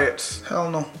fad diets? Hell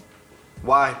no.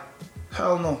 Why?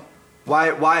 Hell no.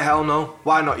 Why hell no?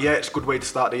 Why not yet? It's a good way to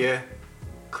start the year.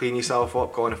 Clean yourself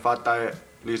up, go on a fad diet,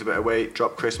 lose a bit of weight,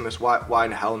 drop Christmas. Why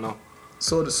in the hell no?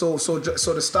 So the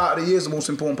start of the year is the most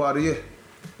important part of the year.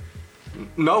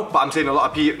 No, but I'm saying a lot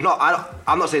of people. No,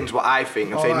 I'm not saying this is what I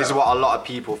think. I'm saying this is what a lot of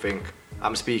people think.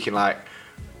 I'm speaking like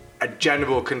a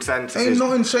general consensus. Ain't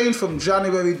nothing changed from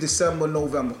January, December,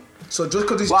 November. So just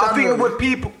because it's January. I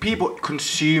think people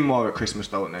consume more at Christmas,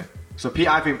 don't they? So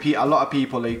I think a lot of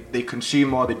people they consume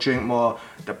more, they drink more,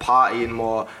 they're partying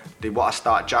more, they want to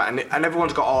start and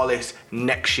everyone's got all this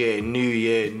next year,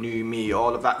 new me,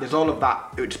 all of that. There's all of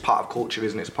that, which is part of culture,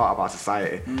 isn't it? It's part of our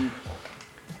society.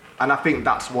 And I think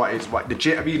that's what the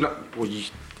gym. I mean,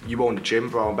 you own the gym,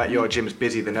 bro. I bet your gym's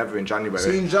busy than ever in January.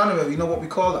 See, in January, you know what we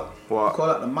call that? What? We call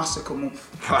that the massacre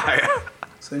month. Right.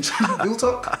 So in January, real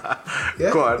talk.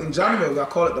 Yeah. Go on. In January, I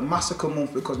call it the massacre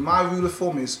month because my rule of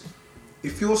thumb is,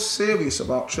 if you're serious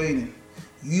about training,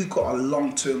 you've got a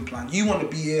long-term plan. You want to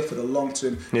be here for the long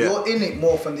term. Yeah. You're in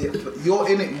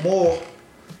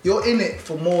it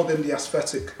for more than the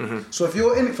aesthetic. So if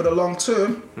you're in it for the long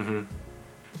term,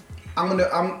 I'm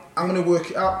gonna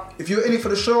work it out. If you're in it for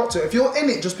the short term, if you're in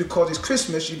it just because it's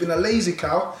Christmas, you've been a lazy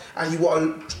cow and you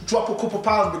want to drop a couple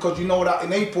pounds because you know that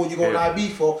in April you go on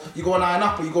Ibiza, you go on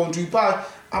Apple, you go on Dubai,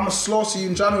 I'm gonna slaughter you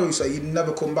in January, so you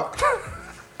never come back.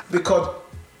 Because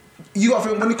you got to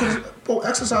think, when it comes,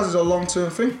 exercise is a long-term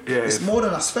thing. Yeah, it's more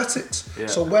than aesthetics. Yeah.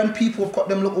 So when people have got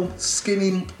them little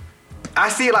skinny... I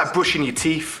see it like brushing your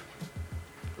teeth.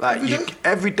 Like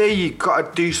every day you gotta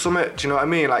do something. Do you know what I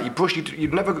mean? Like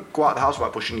you'd never go out of the house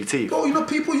without brushing your teeth. Bro, you know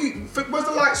people. Where's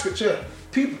the light switch here?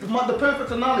 People, the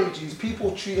perfect analogy is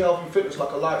people treat health and fitness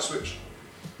like a light switch.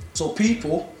 So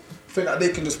people think that they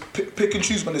can just pick and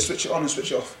choose when they switch it on and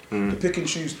switch it off. They pick and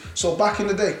choose. So back in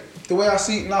the day, the way I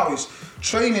see it now is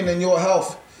training in your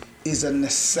health is a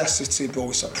necessity, bro.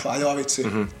 It's a priority.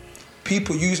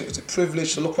 People use it as a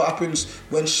privilege. So look what happens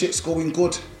when shit's going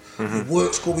good. Your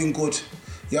work's going good.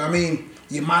 You know what I mean?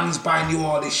 Your man's buying you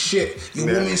all this shit. Your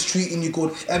woman's treating you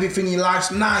good. Everything in your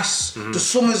life's nice. The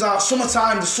summer's out.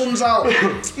 Summertime, the sun's out.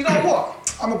 You know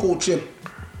what? I'm gonna go gym.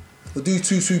 We'll do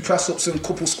 2 press-ups and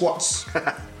couple squats.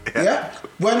 Yeah?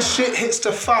 When shit hits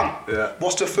the fan,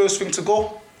 what's the first thing to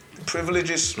go? The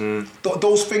privileges.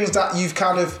 Those things that you've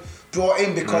kind of brought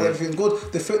in because everything's good.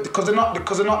 Because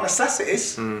they're not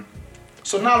necessities.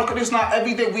 So now look at this now,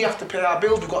 every day we have to pay our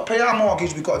bills, we've got to pay our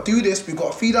mortgage, we've got to do this, we've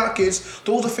got to feed our kids.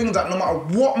 Those are things that no matter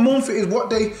what month it is,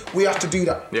 what day, we have to do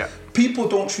that. Yeah. People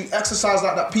don't treat exercise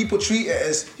like that, people treat it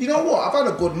as, you know what, I've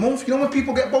had a good month. You know when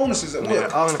people get bonuses at work? Yeah,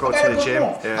 I'm going to go to the gym.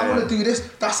 I'm going to do this,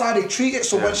 that's how they treat it.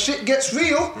 So when shit gets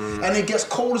real, and it gets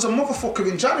cold as a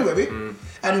motherfucker in January,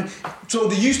 and so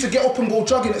they used to get up and go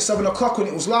jogging at 7 o'clock when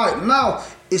it was light. Now,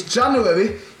 it's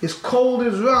January, it's cold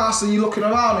as ass, and you're looking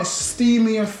around, it's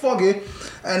steamy and foggy,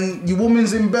 and your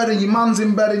woman's in bed and your man's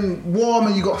in bed and warm,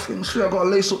 and you got to think, shit, I've got to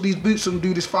lace up these boots and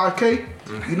do this 5K.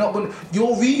 You're not gonna.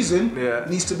 Your reason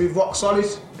needs to be rock solid.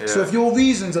 So if your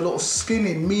reason's a little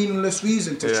skinny, meaningless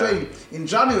reason to train in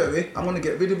January, I'm gonna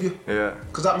get rid of you.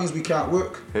 Because that means we can't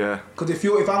work. Because if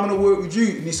I'm gonna work with you,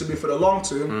 it needs to be for the long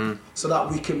term, so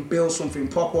that we can build something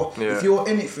proper. If you're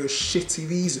in it for a shitty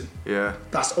reason,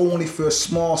 that's only for a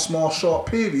small, short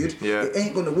period. It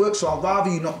ain't gonna work. So I'd rather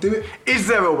you not do it. Is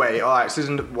there a way? All right, this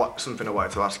isn't something I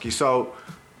wanted to ask you. So,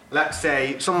 let's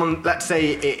say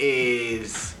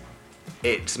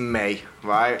it's May,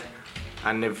 right?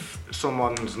 And if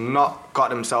someone's not got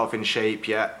themselves in shape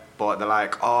yet, but they're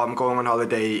like, oh, I'm going on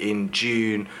holiday in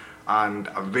June and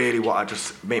I really want to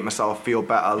just make myself feel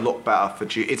better, look better for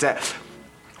June.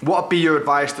 What would be your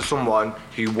advice to someone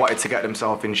who wanted to get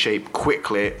themselves in shape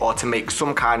quickly or to make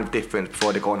some kind of difference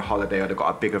before they go on holiday or they got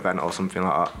a big event or something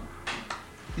like that?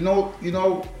 You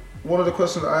know, one of the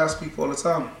questions that I ask people all the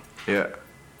time.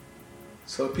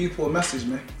 So people will message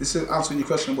me. This is answering your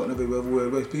question, but in a very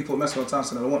weird way. People message me all the time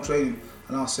saying, I want training,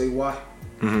 and I'll say why.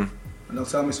 And they'll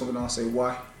tell me something, and I'll say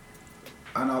why.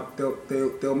 And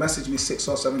they'll message me 6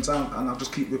 or 7 times, and I'll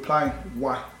just keep replying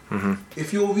why.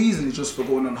 If your reason is just for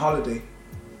going on holiday,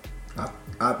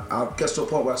 I'll get to a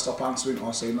point where I stop answering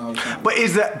or say no. But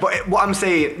what I'm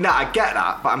saying, I get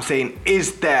that, but I'm saying,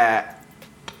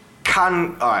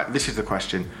 alright, this is the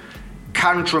question.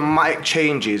 Can dramatic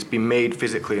changes be made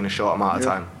physically in a short amount of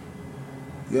time?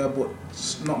 Yeah, but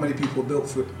not many people are built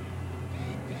for it.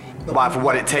 Why, for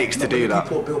what it takes to do that?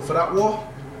 People are built for that war.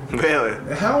 Really?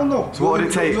 Hell no. So what would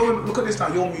it take? Look at this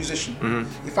now, you're a musician.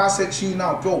 If I said to you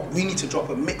now, bro, we need to drop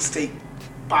a mixtape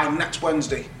by next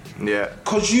Wednesday.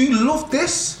 Cause you love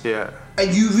this.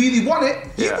 And you really want it,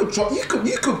 you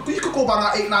could go bang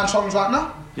out 8-9 songs right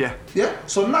now.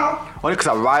 So now. Only because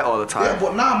I write all the time. Yeah,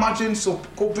 but now imagine, so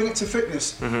go bring it to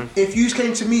fitness. If you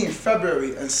came to me in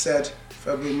February and said,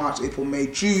 February, March, April, May,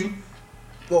 June,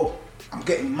 bro, I'm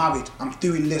getting married, I'm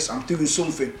doing this, I'm doing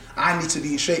something, I need to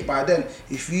be in shape by then.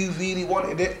 If you really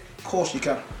wanted it, Of course you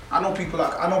can.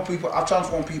 I've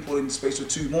transformed people in the space of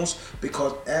 2 months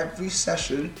because every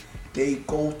session they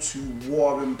go to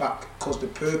war and back because the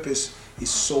purpose is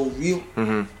so real.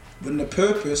 When the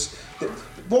purpose,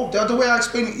 the way I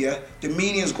explain it, yeah, the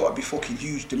meaning's got to be fucking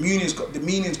huge. The meaning's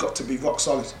got to be rock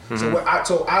solid.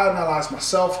 So I analyse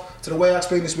myself. So the way I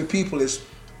explain this with people is,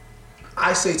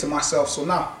 I say to myself, so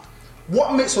now,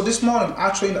 so this morning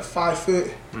I trained at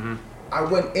 5:30. I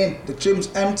went in, the gym's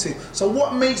empty. So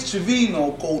what makes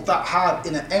Trevino go that hard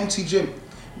in an empty gym?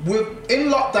 We're in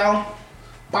lockdown,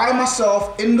 by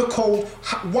myself, in the cold.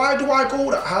 Why do I go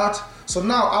that hard? So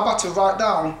now I've had to write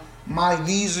down my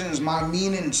reasons, my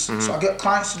meanings. So I get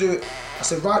clients to do it. I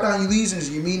said, write down your reasons,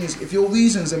 your meanings. If your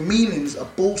reasons and meanings are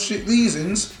bullshit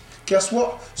reasons, guess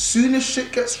what? Soon as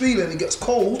shit gets real and it gets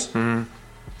cold,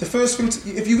 the first thing,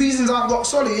 if your reasons aren't rock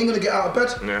solid, you ain't gonna get out of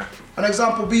bed. Yeah. An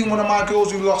example being one of my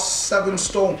girls who lost 7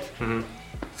 stone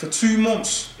for 2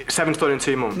 months. 7 stone in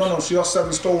 2 months? No, she lost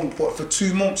 7 stone, but for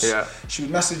 2 months, yeah. She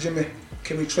was messaging me,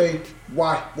 can we train?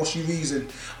 Why? What's your reason?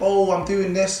 Oh, I'm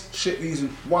doing this, shit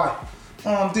reason. Why?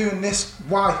 Oh, I'm doing this,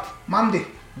 why? Mandy,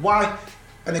 why?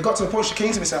 And it got to the point she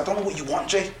came to me and said, I don't know what you want,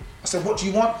 Jay. I said, what do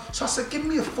you want? So I said, give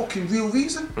me a fucking real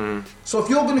reason. So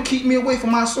if you're gonna keep me away from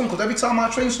my son, because every time I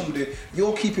train somebody,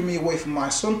 you're keeping me away from my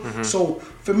son. So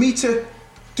for me to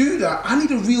do that, I need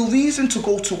a real reason to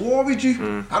go to war with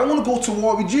you. I don't wanna go to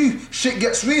war with you. Shit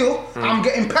gets real, I'm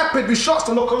getting peppered with shots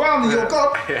to look around and you're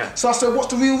God. Yeah. So I said, what's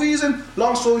the real reason?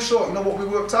 Long story short, you know what we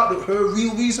worked out? That her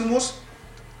real reason was,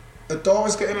 her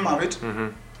daughter's getting married,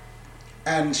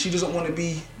 and she doesn't wanna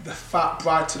be the fat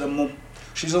bride to the mum.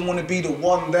 She doesn't want to be the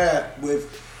one there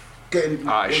with getting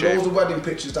loads of wedding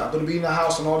pictures that are going to be in the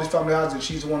house and all these family houses.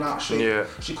 She's the one out of shape. Yeah.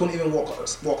 She couldn't even walk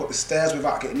up the stairs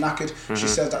without getting knackered. She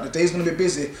says that the day's going to be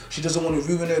busy. She doesn't want to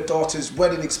ruin her daughter's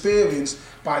wedding experience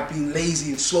by being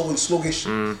lazy and slow and sluggish.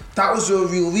 That was her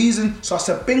real reason. So I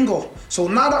said, bingo. So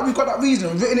now that we've got that reason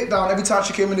and written it down every time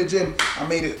she came in the gym, I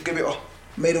made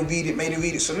her read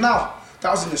it. So now,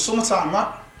 that was in the summertime,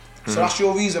 right? So that's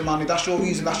your reason, man. That's your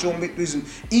reason. That's your reason.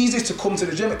 Easy to come to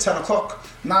the gym at 10 o'clock,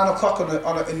 9 o'clock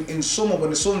in summer when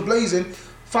the sun's blazing.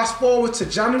 Fast forward to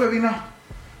January now.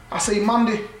 I say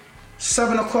Monday,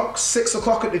 7 o'clock, 6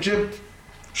 o'clock at the gym.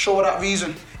 Show her that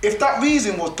reason. If that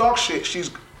reason was dog shit,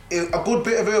 a good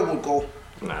bit of her would go,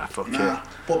 nah, fuck it.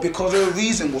 But because her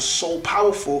reason was so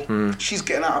powerful, she's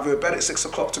getting out of her bed at 6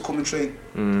 o'clock to come and train.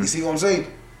 You see what I'm saying?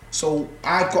 So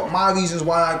I've got my reasons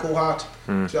why I go hard.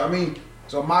 Do you know what I mean?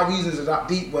 So my reasons are that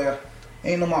deep where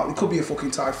ain't no matter, it could be a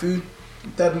fucking typhoon.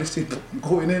 I'm deadlifting, I'm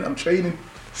going in, I'm training.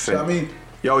 See what I mean?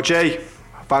 Yo, Jay,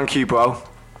 thank you, bro.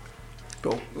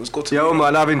 Bro, it was good to be here. Yo,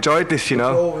 man, I've enjoyed this, you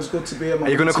know. Bro, it was good to be here, man. Are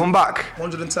you going to come back?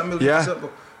 110 million. Yeah.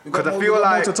 Because I feel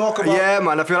like, to talk about. Yeah,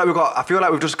 man, I feel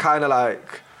like we've just kind of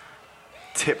like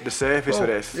tipped the surface with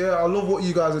this. Yeah, I love what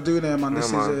you guys are doing here, man.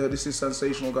 Yeah, This is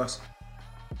sensational, guys.